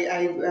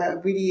 I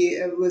really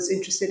was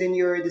interested in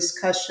your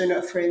discussion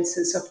of, for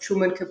instance, of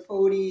Truman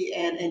Capote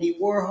and Andy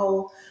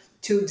Warhol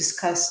to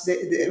discuss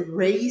the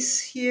race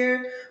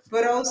here,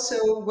 but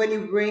also when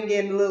you bring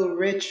in Little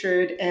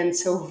Richard and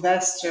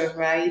Sylvester,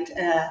 right?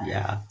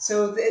 Yeah.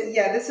 So,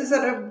 this is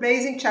an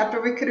amazing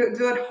chapter. We could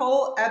do a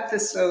whole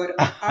episode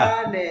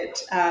on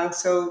it,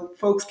 so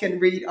folks can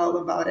read all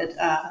about it.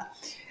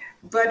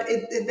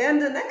 Then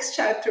the next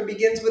chapter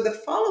begins with the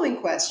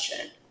following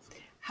question.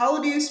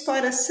 How do you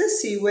spot a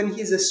sissy when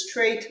he's a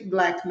straight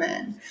Black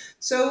man?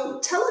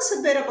 So tell us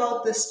a bit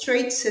about the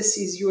straight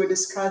sissies you were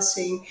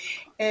discussing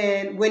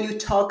and when you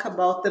talk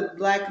about the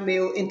Black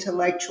male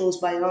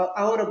intellectuals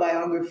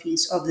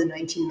autobiographies of the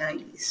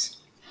 1990s.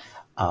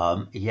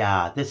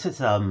 This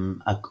is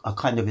a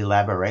kind of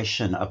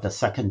elaboration of the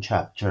second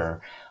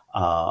chapter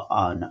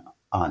on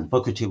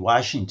Booker T.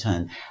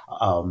 Washington,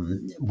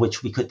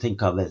 which we could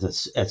think of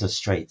as a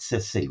straight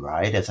sissy,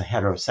 right? As a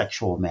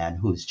heterosexual man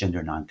who's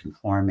gender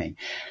nonconforming.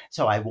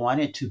 So I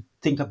wanted to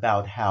think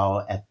about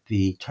how at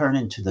the turn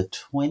into the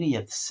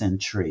 20th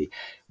century,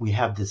 we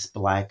have this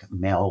Black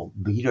male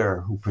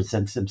leader who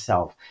presents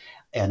himself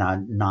in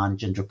a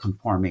non-gender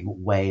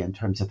conforming way in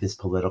terms of his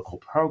political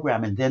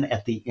program. And then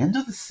at the end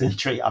of the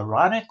century,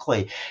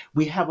 ironically,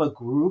 we have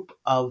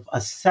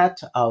a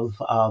set of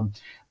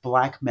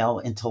Black male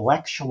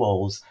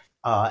intellectuals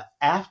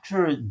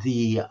after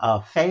the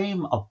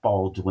fame of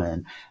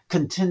Baldwin,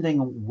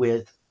 contending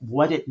with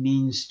what it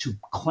means to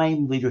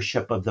claim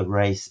leadership of the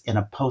race in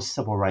a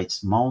post-civil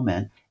rights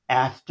moment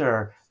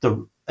after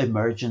the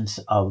emergence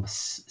of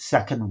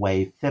second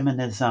wave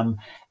feminism,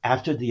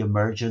 after the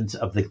emergence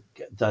of the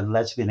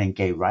lesbian and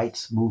gay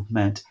rights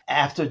movement,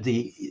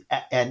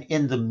 and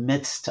in the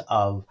midst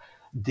of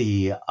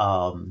the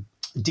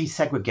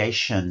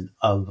desegregation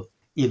of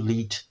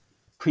elite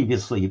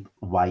previously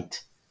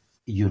white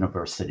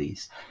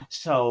universities.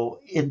 So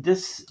in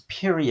this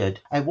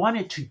period, I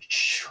wanted to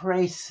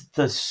trace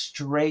the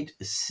straight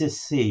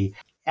sissy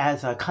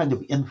as a kind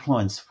of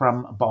influence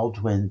from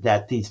Baldwin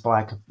that these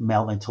Black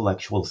male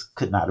intellectuals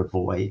could not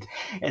avoid.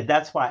 And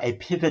that's why I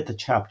pivot the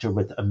chapter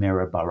with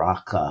Amiri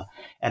Baraka.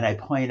 And I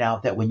point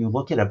out that when you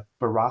look at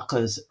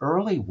Baraka's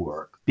early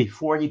work,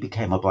 before he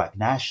became a Black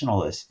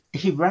nationalist,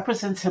 he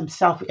represents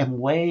himself in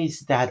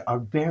ways that are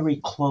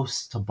very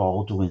close to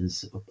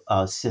Baldwin's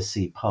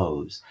sissy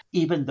pose,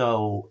 even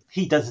though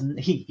he does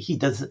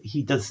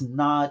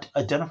not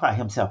identify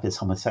himself as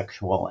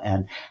homosexual.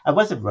 And I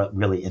wasn't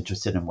really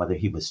interested in whether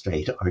he was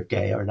straight or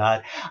gay or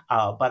not,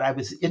 but I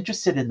was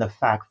interested in the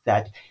fact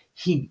that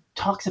he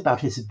talks about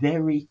his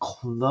very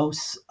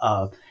close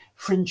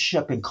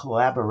friendship and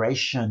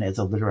collaboration as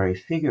a literary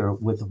figure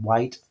with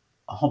white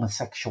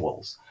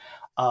homosexuals.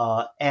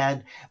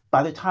 And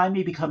by the time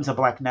he becomes a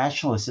Black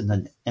nationalist in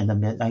the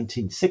mid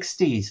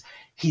 1960s,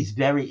 he's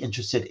very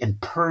interested in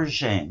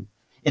purging,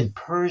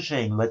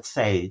 let's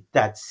say,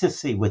 that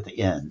sissy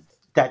within,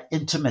 that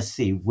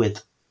intimacy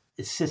with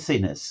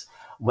sissiness,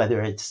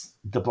 whether it's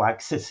the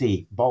Black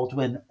sissy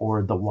Baldwin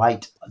or the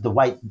white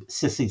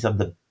sissies of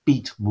the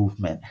Beat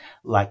movement,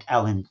 like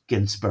Allen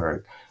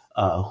Ginsberg,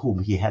 whom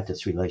he had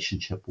this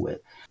relationship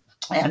with.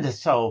 And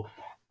so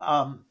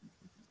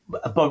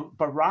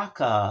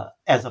Baraka,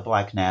 as a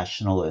Black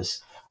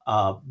nationalist,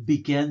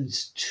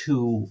 begins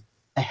to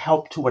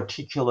help to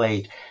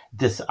articulate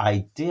this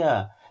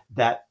idea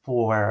that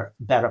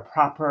a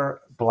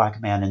proper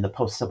Black man in the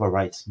post-civil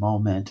rights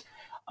moment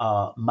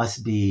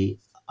must be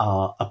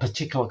a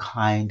particular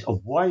kind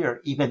of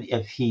warrior, even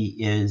if he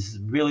is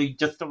really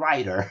just a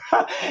writer.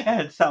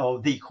 And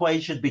so the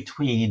equation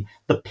between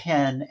the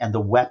pen and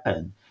the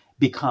weapon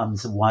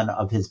becomes one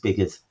of his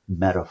biggest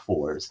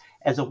metaphors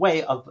as a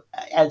way of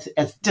as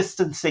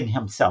distancing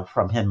himself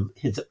from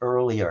his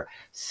earlier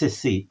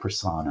sissy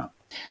persona.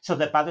 So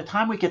that by the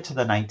time we get to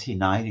the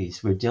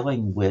 1990s, we're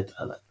dealing with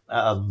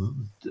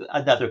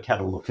another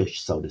kettle of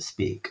fish, so to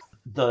speak.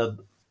 The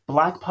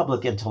Black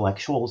public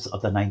intellectuals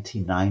of the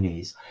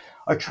 1990s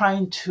are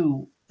trying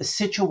to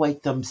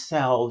situate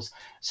themselves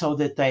so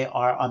that they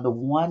are, on the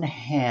one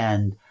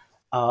hand,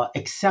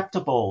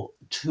 acceptable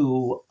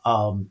to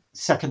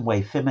second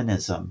wave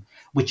feminism,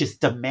 which is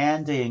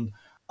demanding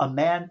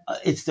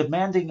it's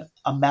demanding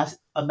a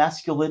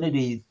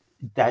masculinity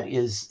that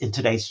is, in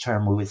today's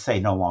term, we would say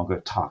no longer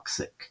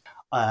toxic.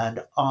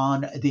 And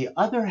on the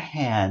other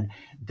hand,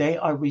 they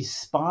are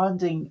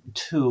responding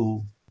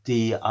to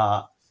the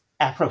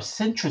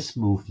Afrocentrist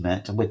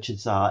movement, which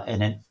is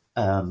an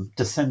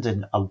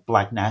descendant of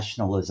Black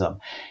nationalism.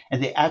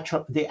 And the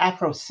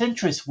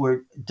Afrocentrists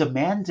were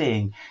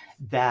demanding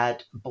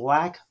that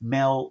Black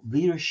male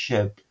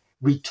leadership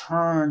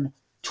return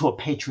to a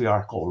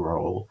patriarchal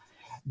role.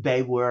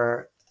 They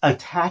were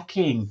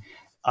attacking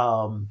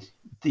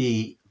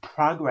the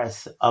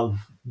progress of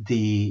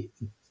the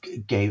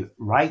gay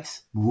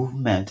rights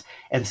movement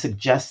and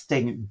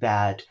suggesting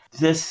that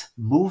this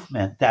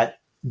movement, that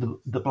the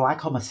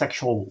Black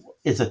homosexual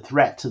is a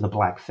threat to the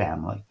Black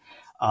family.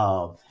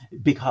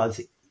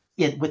 Because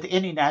with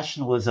any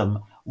nationalism,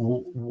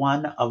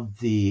 one of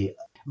the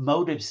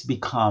motives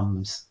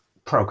becomes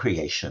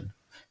procreation,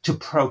 to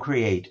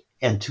procreate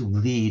and to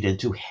lead and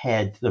to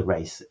head the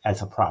race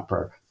as a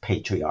proper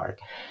patriarch.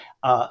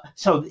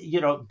 So,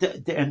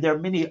 and there are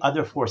many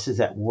other forces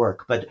at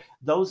work, but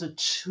those are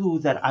two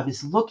that I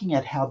was looking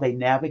at how they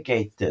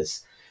navigate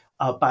this.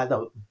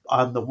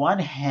 On the one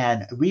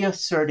hand,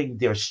 reasserting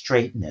their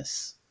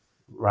straightness,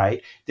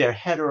 right? Their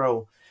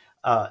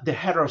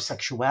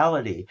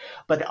heterosexuality,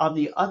 but on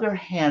the other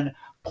hand,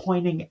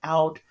 pointing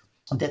out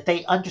that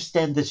they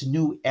understand this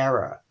new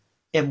era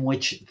in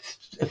which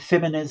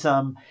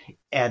feminism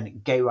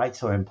and gay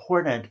rights are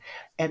important,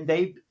 and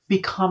they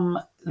become,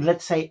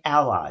 let's say,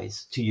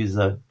 allies, to use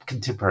a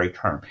contemporary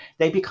term.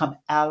 They become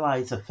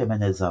allies of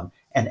feminism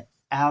and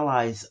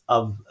allies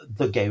of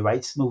the gay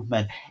rights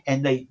movement,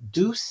 and they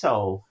do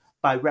so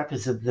by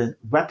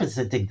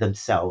representing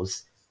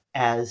themselves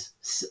as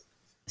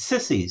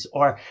sissies,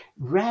 or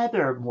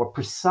rather, more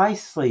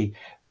precisely,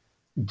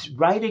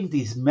 writing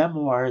these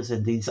memoirs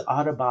and these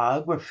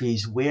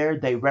autobiographies where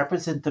they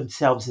represent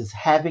themselves as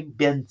having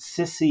been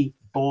sissy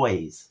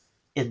boys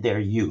in their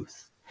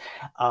youth.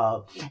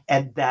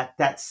 And that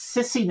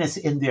sissiness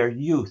in their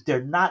youth,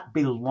 their not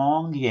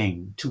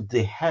belonging to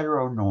the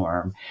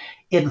heteronorm,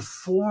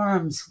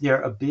 informs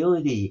their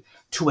ability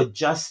to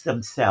adjust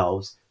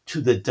themselves to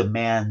the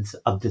demands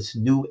of this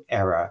new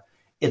era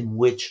in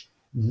which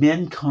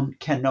men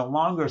can no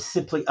longer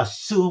simply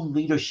assume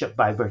leadership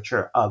by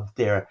virtue of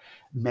their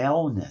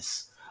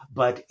maleness,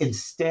 but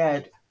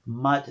instead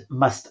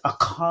must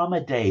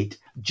accommodate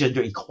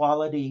gender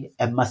equality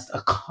and must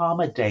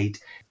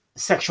accommodate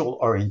sexual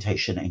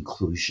orientation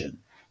inclusion.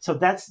 So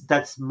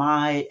that's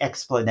my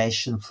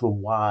explanation for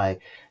why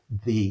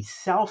the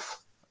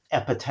self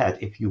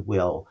epithet, if you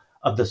will,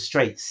 of the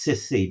straight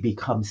sissy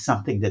becomes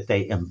something that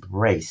they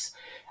embrace.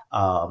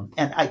 And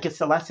I guess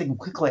the last thing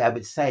quickly I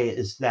would say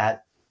is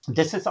that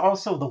this is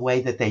also the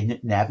way that they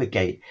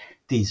navigate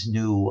these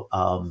new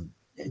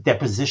their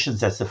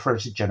positions as the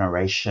first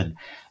generation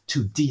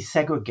to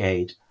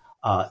desegregate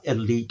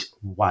elite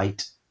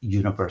white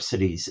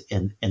universities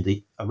in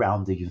the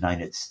around the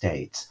United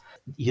States.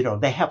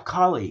 They have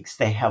colleagues.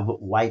 They have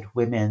white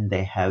women.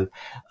 They have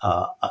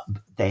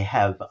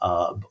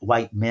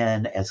white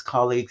men as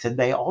colleagues, and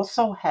they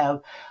also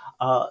have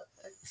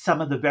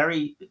some of the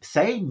very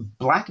same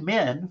Black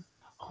men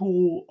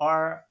who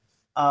are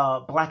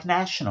Black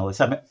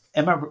nationalists.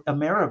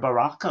 Amira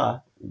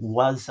Baraka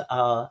was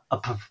a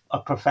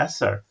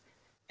professor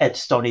at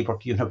Stony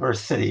Brook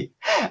University,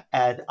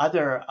 and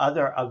other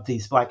of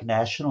these Black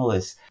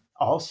nationalists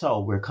also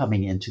were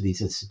coming into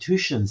these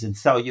institutions. And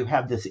so you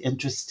have this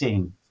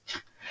interesting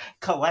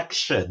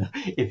collection,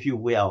 if you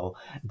will,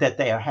 that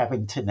they are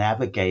having to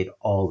navigate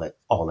all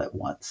at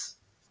once.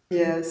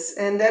 Yes,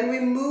 and then we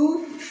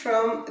move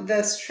from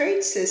the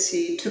straight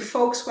sissy to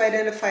folks who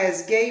identify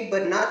as gay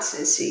but not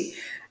sissy,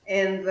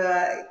 and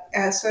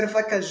sort of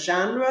like a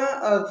genre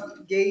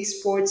of gay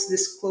sports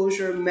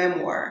disclosure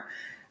memoir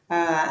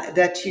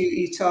that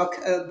you talk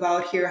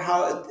about here,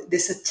 how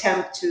this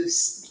attempt to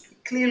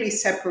clearly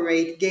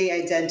separate gay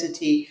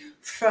identity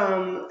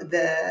from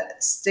the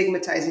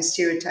stigmatizing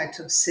stereotypes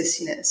of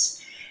sissiness.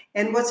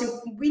 And what's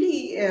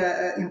really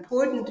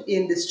important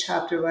in this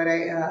chapter, what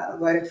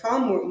I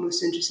found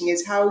most interesting,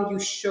 is how you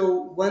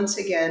show once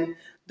again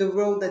the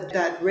role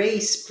that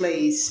race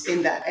plays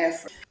in that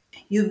effort.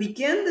 You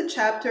begin the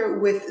chapter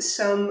with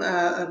some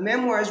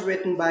memoirs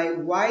written by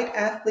white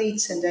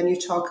athletes, and then you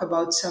talk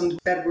about some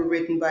that were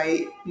written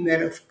by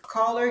men of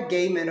color,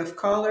 gay men of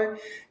color.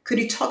 Could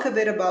you talk a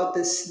bit about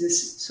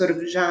this sort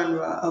of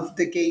genre of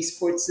the gay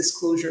sports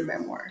disclosure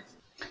memoir?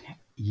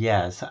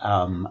 Yes,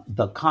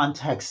 the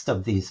context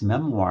of these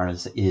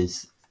memoirs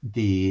is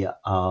the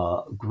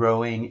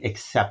growing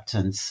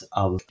acceptance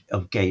of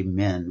gay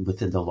men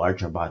within the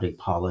larger body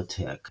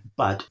politic.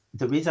 But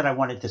the reason I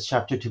wanted this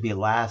chapter to be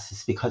last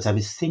is because I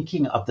was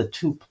thinking of the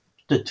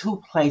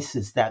two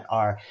places that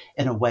are,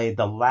 in a way,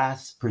 the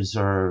last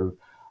preserve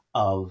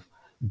of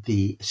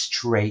the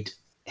straight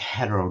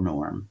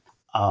heteronorm,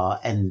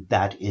 and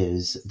that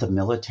is the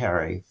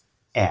military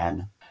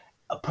and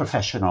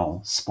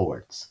professional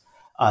sports,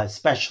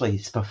 especially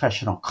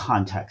professional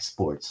contact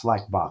sports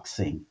like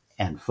boxing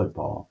and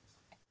football.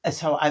 And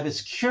so I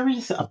was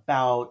curious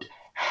about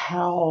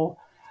how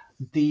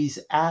these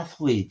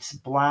athletes,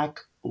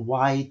 black,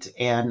 white,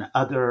 and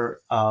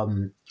other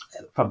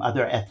from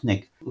other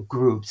ethnic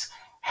groups,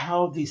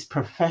 how these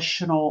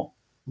professional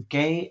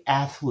gay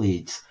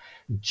athletes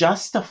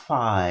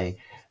justify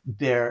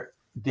their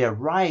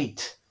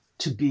right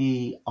to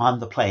be on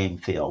the playing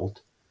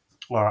field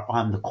or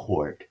on the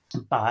court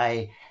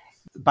by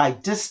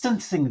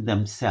distancing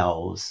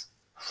themselves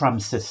from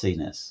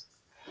sissiness.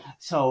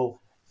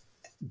 So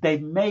they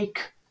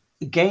make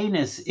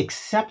gayness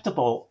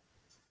acceptable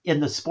in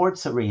the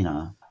sports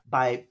arena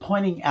by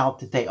pointing out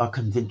that they are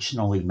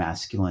conventionally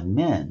masculine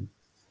men.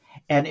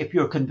 And if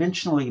you're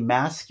conventionally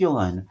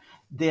masculine,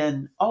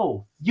 then,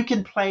 oh, you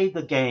can play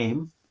the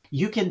game.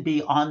 You can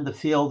be on the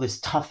field as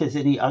tough as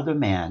any other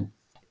man,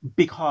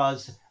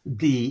 because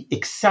the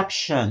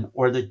exception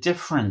or the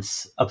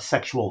difference of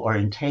sexual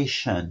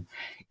orientation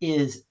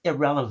is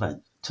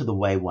irrelevant to the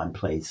way one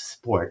plays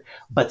sport.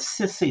 But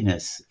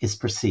sissiness is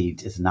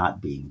perceived as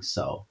not being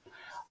so.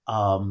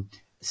 Um,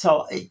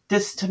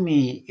 this to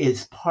me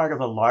is part of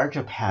a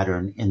larger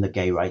pattern in the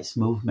gay rights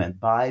movement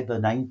by the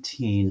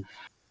 19,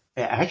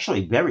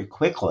 actually very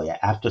quickly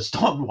after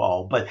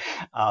Stonewall, but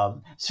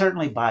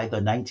certainly by the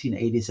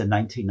 1980s and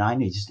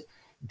 1990s,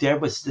 there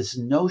was this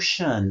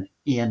notion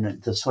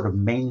in the sort of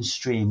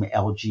mainstream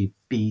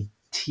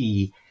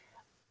LGBT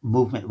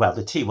movement. Well,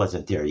 the T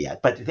wasn't there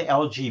yet, but the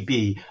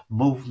LGBT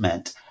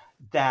movement,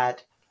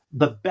 that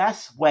the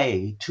best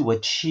way to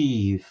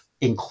achieve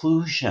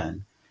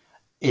inclusion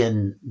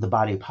in the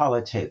body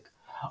politic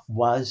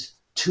was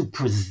to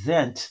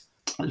present,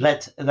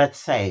 let's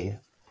say,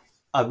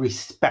 a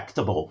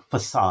respectable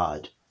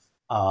facade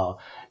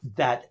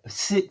that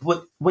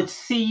would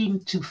seem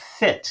to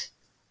fit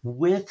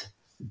with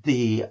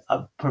the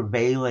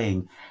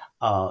prevailing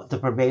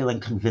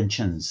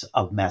conventions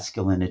of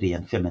masculinity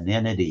and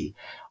femininity,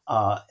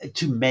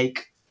 to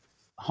make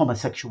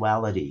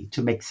homosexuality,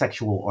 to make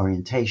sexual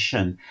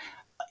orientation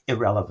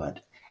irrelevant.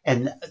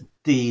 And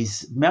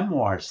these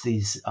memoirs,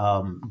 these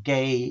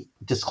gay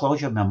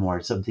disclosure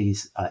memoirs of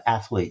these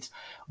athletes,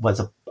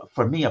 was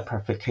for me a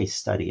perfect case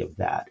study of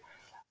that.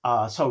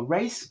 So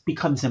race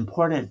becomes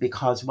important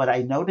because what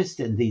I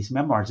noticed in these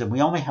memoirs, and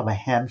we only have a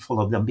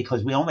handful of them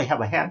because we only have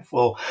a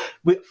handful.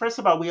 First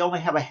of all, we only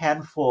have a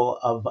handful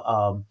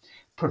of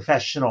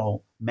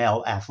professional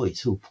male athletes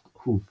who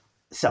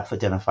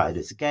self-identified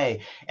as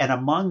gay, and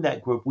among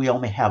that group, we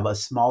only have a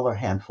smaller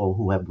handful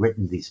who have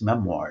written these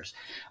memoirs.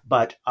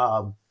 But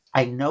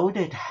I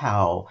noted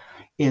how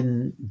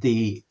in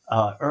the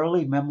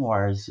early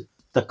memoirs,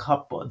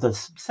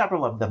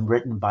 several of them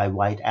written by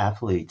white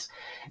athletes,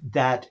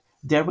 that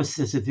there was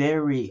this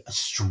very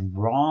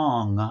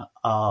strong,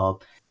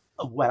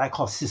 what I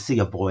call sissy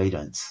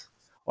avoidance,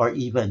 or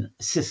even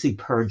sissy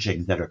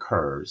purging that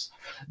occurs,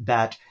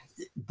 that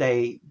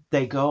they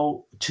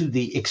go to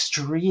the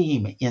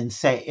extreme in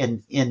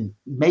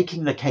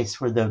making the case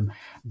for them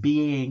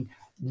being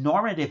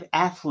normative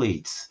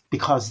athletes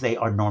because they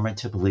are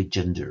normatively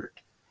gendered.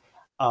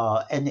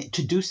 And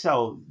to do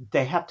so,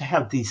 they have to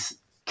have these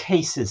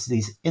cases,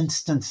 these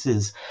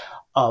instances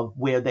of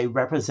where they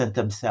represent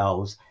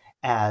themselves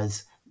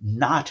as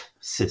not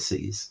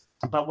sissies.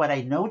 But what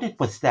I noted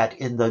was that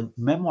in the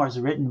memoirs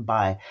written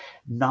by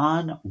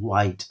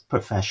non-white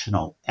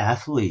professional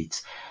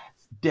athletes,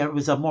 there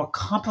was a more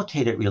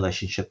complicated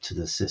relationship to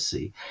the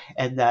sissy,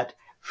 and that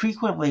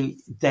frequently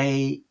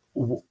they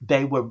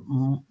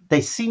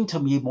seemed to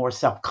me more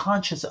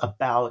self-conscious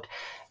about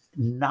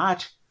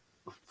not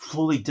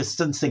fully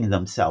distancing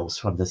themselves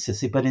from the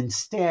sissy, but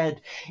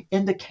instead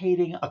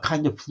indicating a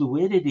kind of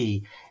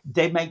fluidity.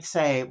 They might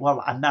say,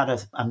 well, I'm not a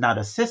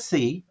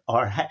sissy,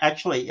 or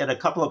actually in a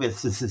couple of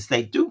instances,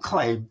 they do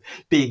claim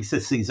being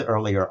sissies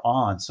earlier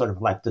on, sort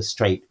of like the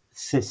straight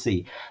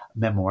sissy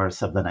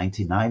memoirs of the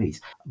 1990s.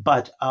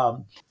 But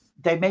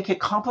they make it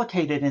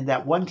complicated in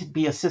that one could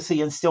be a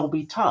sissy and still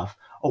be tough,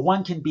 or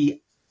one can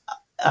be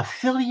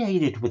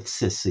affiliated with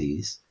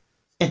sissies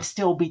and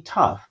still be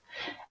tough.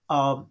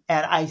 And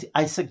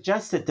I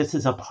suggest that this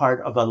is a part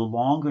of a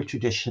longer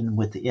tradition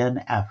within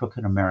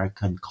African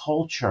American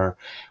culture,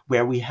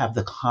 where we have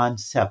the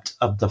concept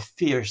of the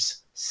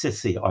fierce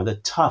sissy or the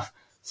tough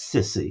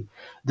sissy,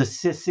 the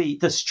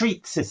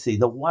street sissy,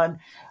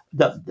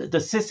 the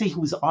sissy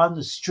who's on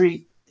the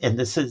street. And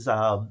this is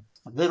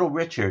Little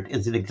Richard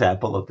is an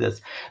example of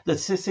this. The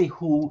sissy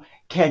who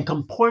can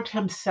comport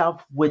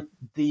himself with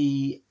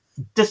the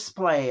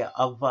display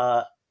of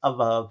a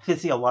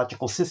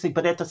physiological sissy,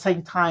 but at the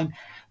same time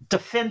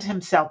defend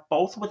himself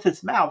both with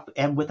his mouth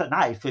and with a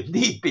knife if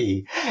need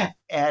be.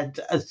 And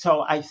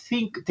so I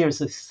think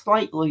there's a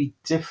slightly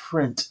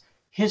different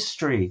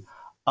history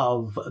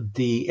of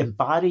the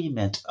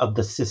embodiment of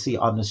the sissy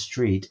on the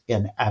street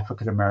in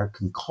African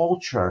American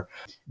culture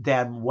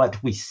than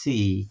what we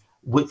see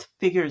with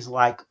figures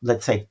like,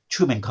 let's say,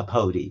 Truman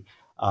Capote,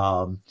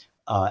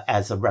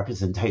 as a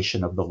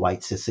representation of the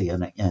white sissy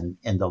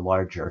in the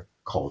larger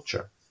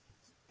culture.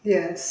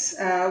 Yes,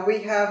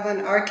 we have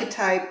an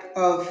archetype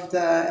of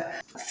the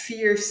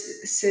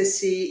fierce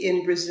sissy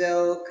in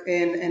Brazil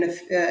in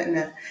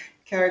a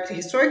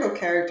historical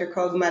character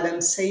called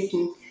Madame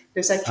Satan.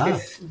 There's actually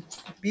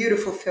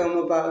beautiful film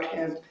about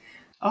him.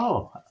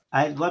 Oh,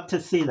 I'd love to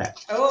see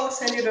that. Oh, I'll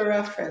send you the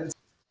reference.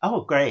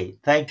 Oh, great.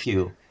 Thank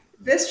you.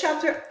 This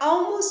chapter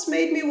almost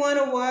made me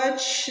want to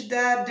watch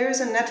that. There's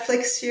a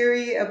Netflix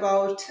series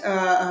about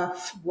a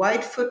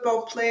white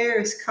football player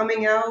is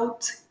coming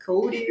out,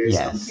 Cody or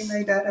something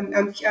like that.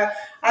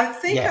 I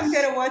think I'm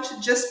going to watch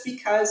it just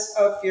because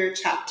of your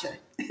chapter.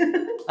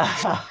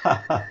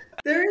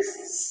 There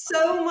is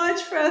so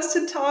much for us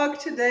to talk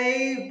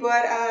today,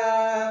 but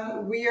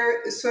we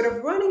are sort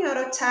of running out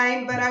of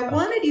time. But I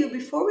wanted you,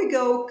 before we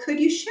go, could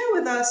you share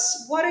with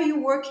us, what are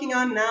you working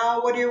on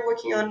now? What are you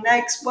working on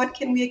next? What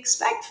can we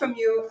expect from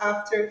you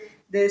after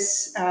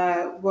this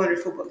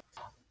wonderful book?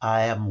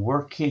 I am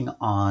working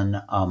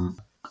on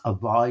a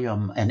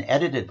volume, an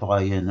edited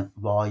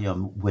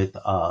volume with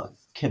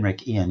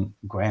Kenrick Ian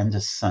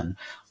Grandison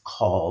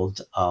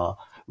called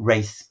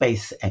Race,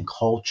 Space, and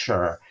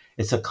Culture.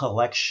 It's a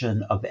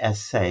collection of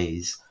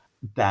essays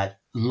that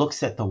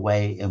looks at the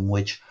way in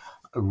which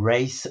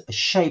race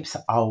shapes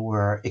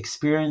our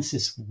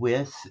experiences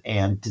with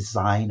and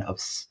design of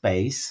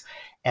space,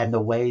 and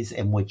the ways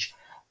in which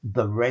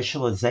the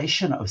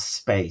racialization of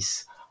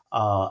space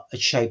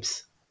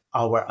shapes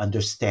our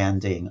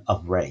understanding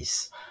of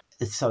race.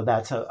 So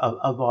that's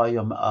a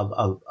volume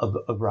of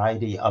a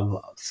variety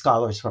of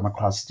scholars from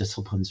across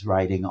disciplines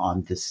writing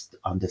on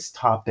this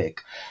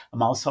topic.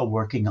 I'm also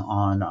working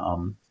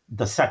on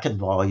the second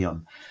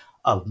volume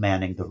of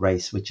Manning the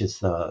Race, which is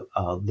the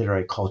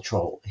literary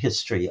cultural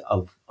history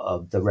of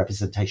the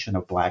representation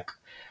of Black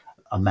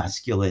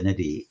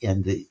masculinity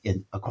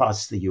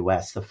across the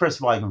U.S. The first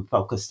volume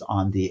focused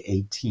on the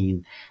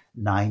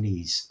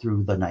 1890s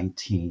through the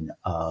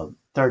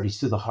 1930s,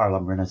 through the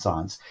Harlem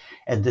Renaissance,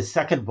 and the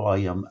second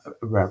volume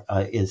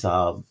is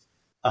a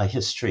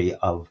history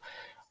of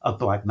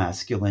Black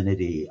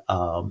masculinity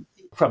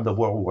from the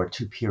World War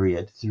II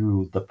period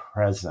through the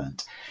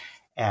present.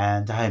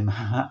 And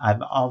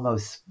I'm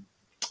almost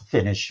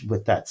finished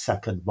with that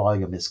second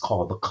volume. It's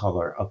called The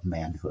Color of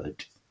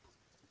Manhood.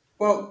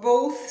 Well,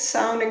 both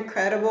sound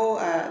incredible.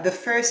 The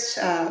first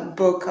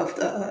book of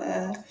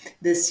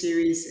this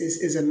series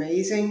is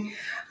amazing.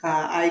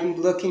 I'm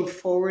looking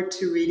forward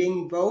to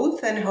reading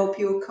both and hope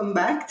you'll come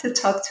back to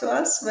talk to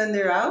us when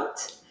they're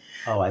out.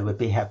 Oh, I would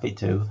be happy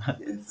to.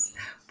 Yes.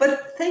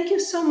 But thank you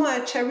so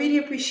much. I really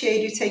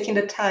appreciate you taking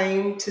the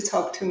time to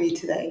talk to me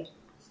today.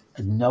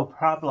 No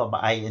problem.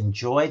 I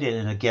enjoyed it.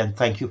 And again,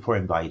 thank you for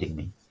inviting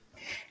me.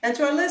 And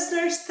to our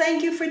listeners,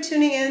 thank you for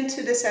tuning in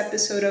to this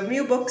episode of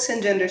New Books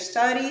in Gender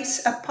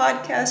Studies, a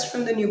podcast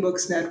from the New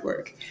Books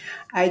Network.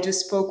 I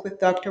just spoke with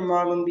Dr.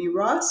 Marlon B.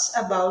 Ross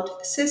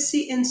about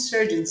Sissy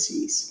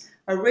Insurgencies,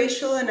 a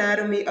racial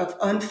anatomy of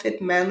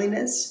unfit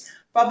manliness,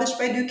 published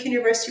by Duke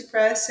University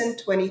Press in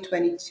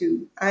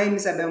 2022. I'm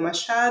Isabel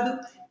Machado,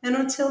 and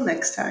until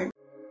next time.